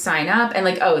you sign up and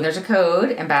there's a code,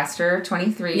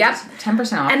 Ambassador23,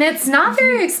 10% off. And it's not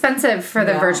very expensive for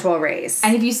the virtual race.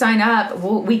 And if you sign up,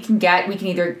 you can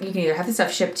either have the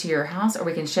stuff shipped to your house, or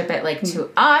we can ship it to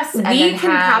us. And we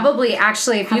can probably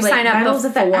actually, if you sign up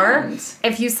before,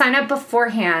 if you sign up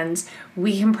beforehand,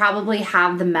 we can probably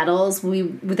have the medals.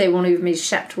 They won't even be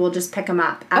shipped. We'll just pick them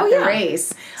up at the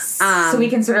race. So we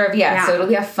can sort of, so it'll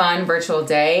be a fun virtual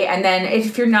day. And then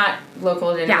if you're not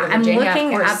local in Virginia,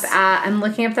 I'm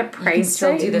looking up the price. You can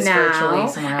still do this virtually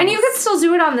somewhere else. And you can still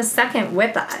do it on the 2nd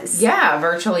with us. Yeah,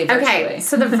 virtually. Okay,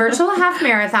 so the virtual half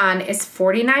marathon is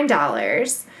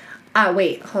 $49.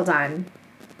 Wait, hold on.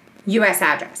 U.S.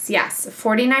 address, yes.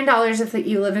 $49 if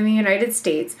you live in the United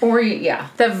States.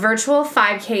 The virtual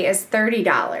 5K is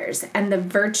 $30, and the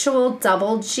virtual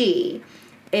double G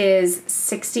is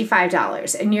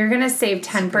 $65, and you're gonna save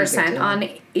 10% on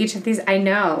each of these. I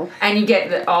know. And you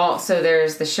get so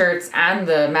there's the shirts and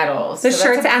the medals. The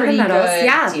shirts and the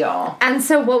medals, deal. And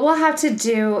so what we'll have to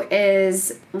do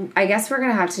is, I guess we're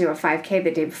gonna have to do a 5K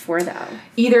the day before, though.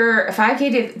 Either a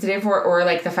 5K the day before, or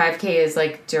like the 5K is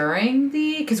like during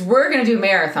because we're gonna do a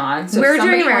marathon. So we're if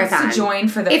somebody doing a marathon. Wants to join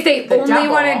for if they only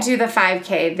want to do the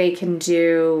 5K, they can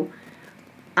do.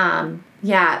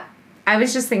 I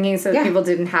was just thinking people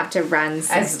didn't have to run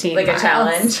 16 miles. Like a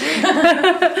challenge.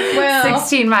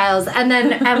 16 miles.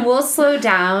 And we'll slow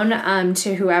down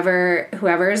to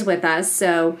whoever is with us.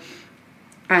 So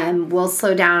we'll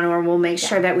slow down, or we'll make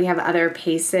sure that we have other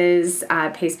pace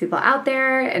people out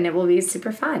there, and it will be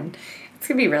super fun. It's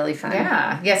going to be really fun.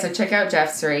 Yeah, so check out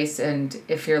Jeff's race, and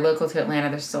if you're local to Atlanta,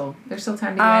 there's still time to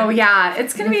get in. Oh, yeah.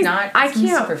 It's going to be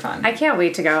super fun. I can't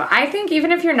wait to go. I think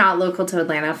even if you're not local to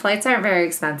Atlanta, flights aren't very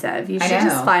expensive. You should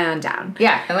just fly on down.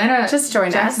 Yeah, Atlanta. Just join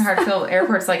Jackson us. Hartsfield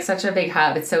Airport's like such a big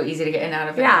hub. It's so easy to get in and out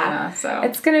of Atlanta. So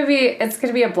it's going to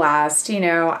be a blast.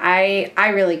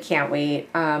 I really can't wait.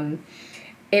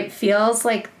 It feels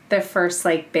like the first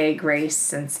big race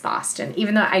since Boston,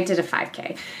 even though I did a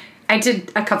 5K. I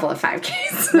did a couple of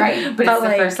 5Ks. Right. But it's the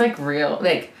first real,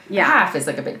 half is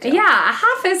a big deal. Yeah, a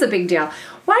half is a big deal.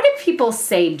 Why do people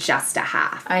say just a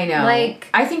half? I know.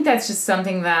 I think that's just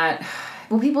something that,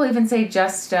 people even say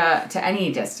just to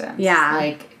any distance.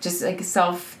 Yeah. Just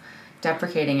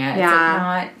self-deprecating it.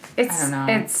 Yeah. I don't know.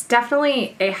 It's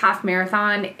definitely, a half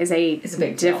marathon is a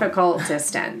big difficult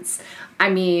distance. I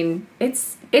mean,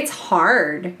 it's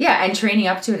hard. Yeah, and training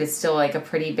up to it is still a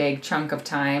pretty big chunk of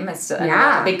time. It's still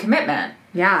a big commitment.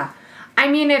 Yeah. I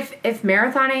mean, if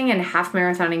marathoning and half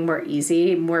marathoning were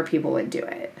easy, more people would do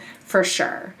it. For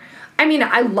sure. I mean,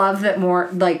 I love that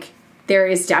more, there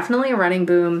is definitely a running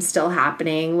boom still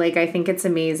happening. I think it's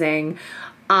amazing.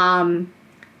 I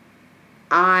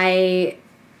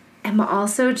am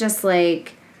also just,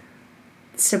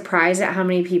 surprised at how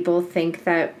many people think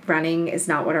that running is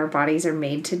not what our bodies are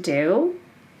made to do.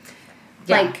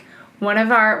 Yeah. One of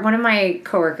my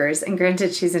coworkers, and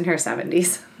granted she's in her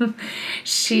 70s,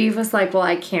 she was like, well,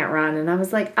 I can't run. And I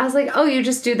was like, oh, you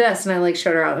just do this. And I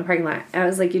showed her out in the parking lot. I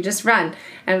was like, you just run.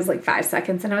 And it was 5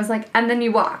 seconds. And I was like, and then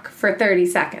you walk for 30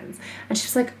 seconds. And she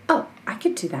was like, oh, I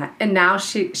could do that. And now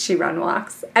she run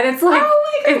walks. And it's like,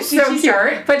 oh my gosh, it's so did she cute.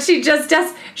 start? But she just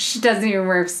does, she doesn't even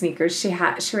wear sneakers. She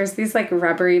wears these like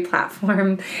rubbery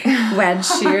platform wedge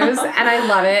shoes. And I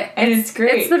love it. And it's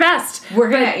great. It's the best. We're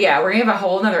gonna have a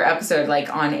whole nother episode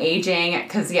like on aging,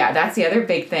 because that's the other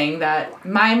big thing that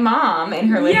my mom in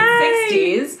her late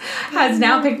 60s has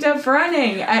now picked up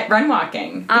run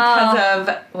walking because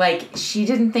of like she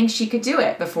didn't think she could do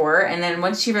it before, and then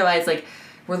once she realized like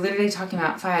we're literally talking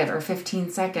about 5 or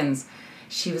 15 seconds,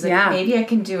 she was like, maybe I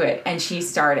can do it, and she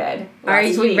started. Are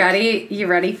you ready? You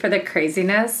ready for the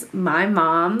craziness? My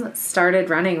mom started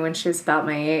running when she was about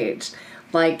my age.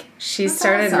 Like she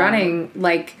started running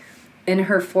like in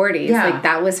her 40s. Yeah. Like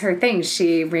that was her thing.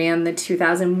 She ran the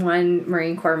 2001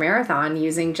 Marine Corps Marathon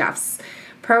using Jeff's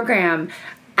program,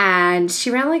 and she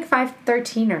ran like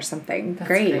 5:13 or something. That's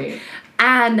great.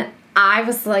 And I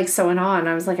was like so in awe, and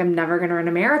I was like, I'm never gonna run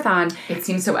a marathon. It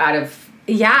seems so out of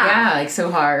like so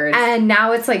hard. And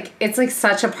now it's like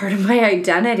such a part of my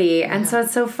identity. And so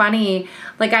it's so funny.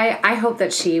 Like I hope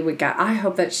that she'll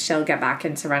get back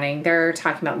into running. They're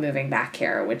talking about moving back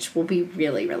here, which will be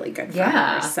really, really good for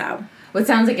her. So well, it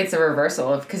sounds like it's a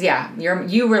reversal of, because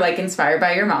you were like inspired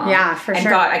by your mom. Yeah, for and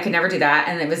sure. thought I could never do that,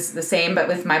 and it was the same, but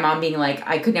with my mom being like,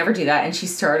 I could never do that, and she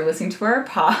started listening to our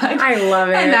pod. I love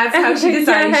it. And that's how she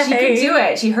decided she could do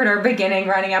it. She heard our beginning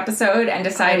running episode and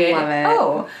decided,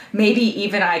 oh, maybe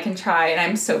even I can try, and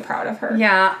I'm so proud of her.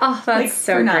 Yeah. Oh, that's like,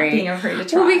 so for great. not being afraid to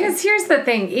try. Well, because here's the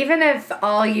thing. Even if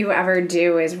all you ever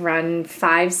do is run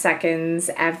 5 seconds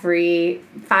every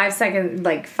 5 seconds,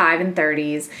 like 5 and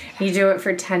 30s, you do it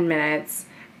for 10 minutes,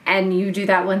 and you do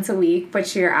that once a week,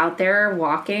 but you're out there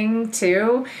walking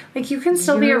too, like you can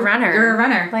still be a runner. You're a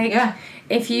runner. Like,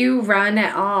 if you run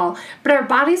at all. But our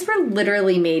bodies were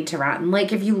literally made to run.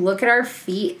 Like, if you look at our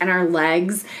feet and our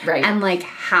legs and like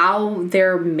how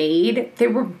they're made,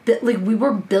 we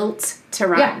were built to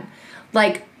run. Yeah.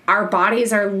 Like, our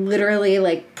bodies are literally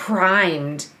like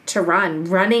primed to run.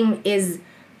 Running is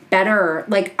better.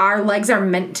 Like, our legs are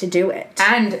meant to do it.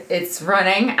 And it's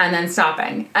running and then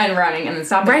stopping and running and then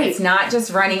stopping. Right. It's not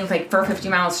just running like for 50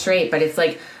 miles straight, but it's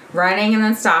like running and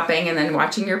then stopping and then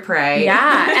watching your prey.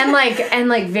 Yeah. and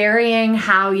like varying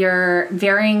how you're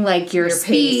varying like your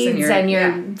speeds and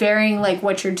you're varying like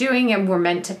what you're doing, and we're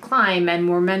meant to climb and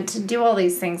we're meant to do all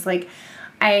these things. Like,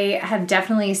 I have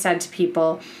definitely said to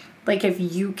people, like, if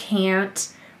you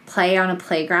can't play on a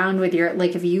playground with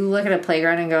if you look at a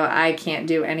playground and go, I can't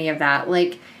do any of that,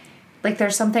 like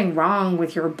there's something wrong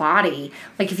with your body.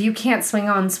 Like, if you can't swing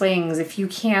on swings, if you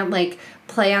can't like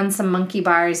play on some monkey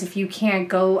bars, if you can't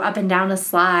go up and down a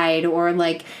slide or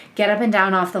like get up and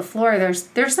down off the floor,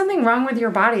 there's something wrong with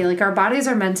your body. Like, our bodies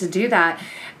are meant to do that.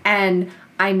 And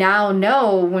I now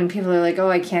know when people are like, oh,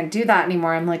 I can't do that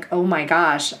anymore, I'm like, oh my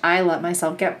gosh, I let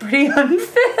myself get pretty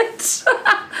unfit.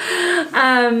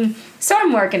 So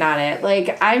I'm working on it.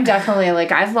 Like, I'm definitely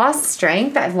like, I've lost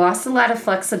strength. I've lost a lot of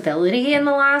flexibility in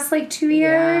the last like 2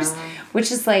 years,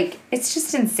 which is like, it's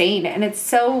just insane. And it's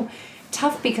so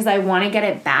tough because I want to get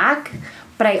it back,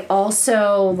 but I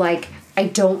also like, I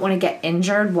don't want to get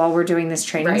injured while we're doing this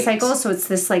training cycle. So it's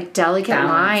this like delicate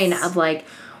line of like,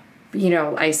 you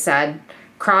know, I said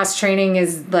cross training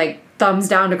is like thumbs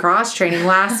down to cross training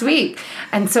last week.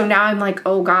 And so now I'm like,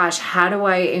 oh gosh, how do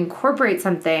I incorporate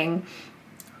something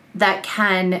that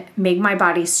can make my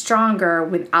body stronger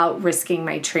without risking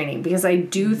my training? Because I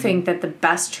do think that the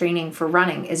best training for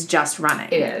running is just running.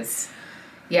 It is.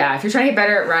 Yeah, if you're trying to get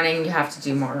better at running, you have to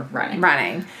do more running.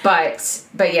 But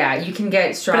yeah, you can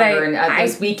get stronger in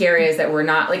those weak areas that were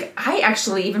not, like, I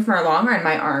actually, even from our long run,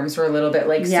 my arms were a little bit,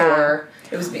 like, sore.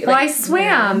 It was like, I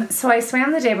swam. So I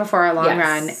swam the day before our long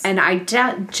run, and I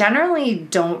generally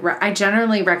I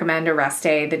generally recommend a rest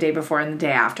day the day before and the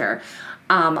day after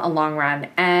a long run.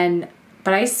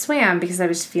 But I swam because I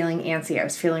was feeling antsy. I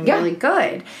was feeling really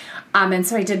good. And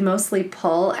so I did mostly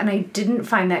pull, and I didn't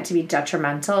find that to be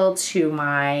detrimental to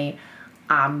my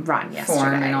run yesterday.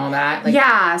 Form and all that.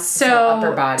 Like, so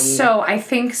upper body. So I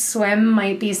think swim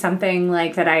might be something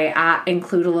like that I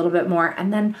include a little bit more.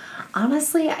 And then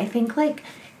honestly, I think like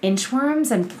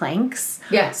inchworms and planks.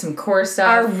 Yeah, some core stuff.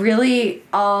 Are really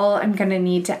all I'm going to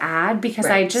need to add, because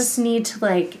I just need to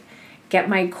like get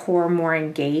my core more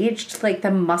engaged. Like,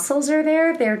 the muscles are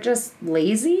there, they're just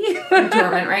lazy. They're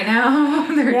dormant right now.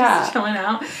 They're just chilling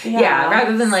out. Yeah,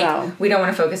 rather than like, we don't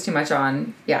want to focus too much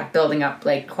on building up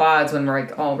like quads when we're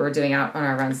like all we're doing out on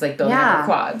our runs, like building up our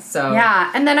quads. So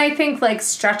and then I think like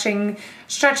stretching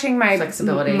my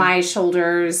flexibility, my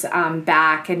shoulders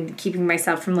back, and keeping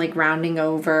myself from like rounding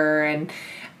over,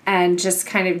 and just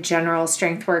kind of general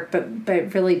strength work, but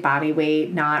really body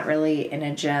weight, not really in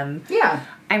a gym. Yeah.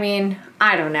 I mean,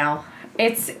 I don't know.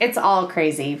 It's all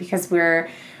crazy because we're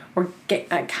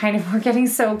getting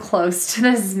so close to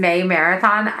this May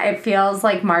marathon. It feels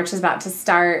like March is about to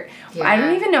start. Yeah. I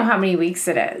don't even know how many weeks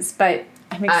it is, but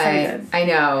I'm excited. I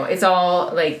know. It's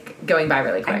all like going by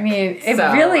really quick. I mean, it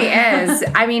really is.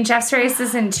 I mean, Jeff's race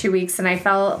is in 2 weeks, and I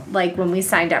felt like when we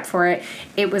signed up for it,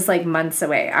 it was like months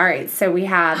away. All right, so we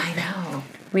have. I know.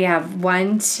 We have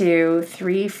 1, 2,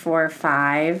 3, 4,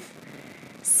 5,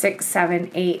 6,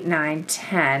 7, 8, 9,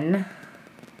 10,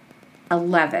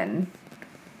 11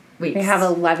 weeks. We have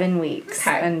 11 weeks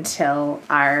until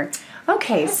our.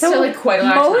 Okay, that's so like quite a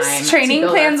lot of time. Most training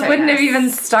plans wouldn't have even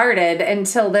started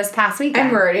until this past weekend.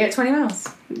 And we're already at 20 miles.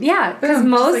 Yeah, because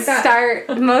most start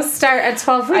at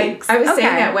 12 weeks. I was saying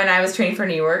that when I was training for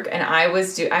New York, and I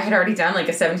had already done like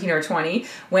a 17 or 20.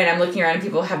 When I'm looking around and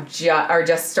people are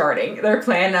just starting their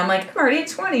plan, and I'm like, I'm already at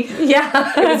 20.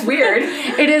 Yeah, it was weird.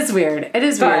 It is weird,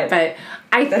 but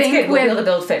I think good. We'll be able to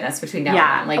build fitness between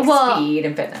now and then, like speed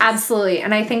and fitness. Absolutely,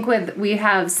 and I think we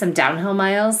have some downhill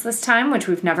miles this time, which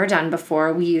we've never done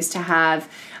before. We used to have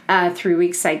a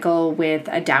 3-week cycle with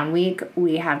a down week.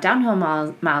 We have downhill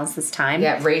miles this time.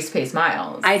 Yeah, race pace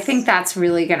miles. I think that's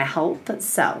really going to help.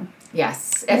 So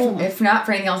yes, if not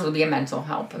for anything else, it'll be a mental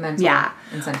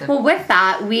incentive. Well, with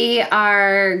that,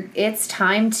 it's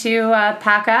time to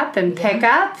pack up and pick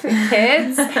up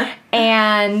kids.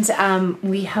 And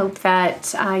we hope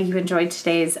that you enjoyed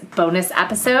today's bonus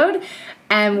episode.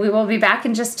 And we will be back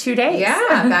in just 2 days.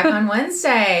 Yeah, back on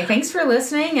Wednesday. Thanks for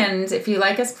listening. And if you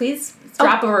like us, please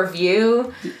drop a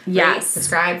review. Yes. Rate,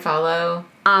 subscribe, follow.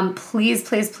 Please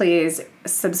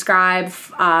subscribe,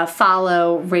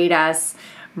 follow, rate us.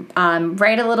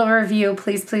 Write a little review,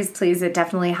 please. It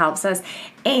definitely helps us.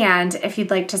 And if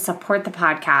you'd like to support the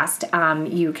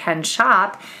podcast, you can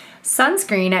shop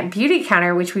sunscreen at Beauty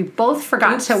Counter, which we both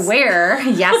forgot to wear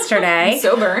yesterday.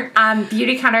 So burnt.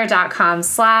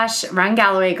 Beautycounter.com/Run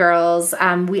Galloway Girls.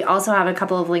 We also have a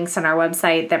couple of links on our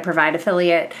website that provide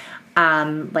affiliate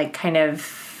kind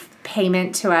of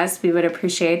payment to us. We would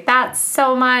appreciate that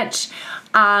so much.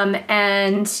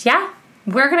 And yeah,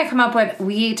 we're going to come up with,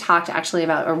 we talked actually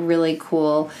about a really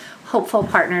cool, hopeful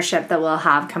partnership that we'll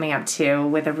have coming up too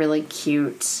with a really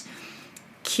cute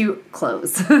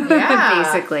clothes,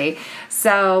 basically.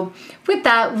 So with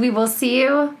that, we will see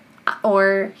you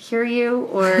or hear you,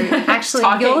 or actually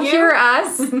you'll hear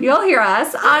us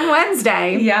on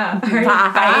Wednesday. Yeah. Bye.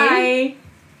 Bye.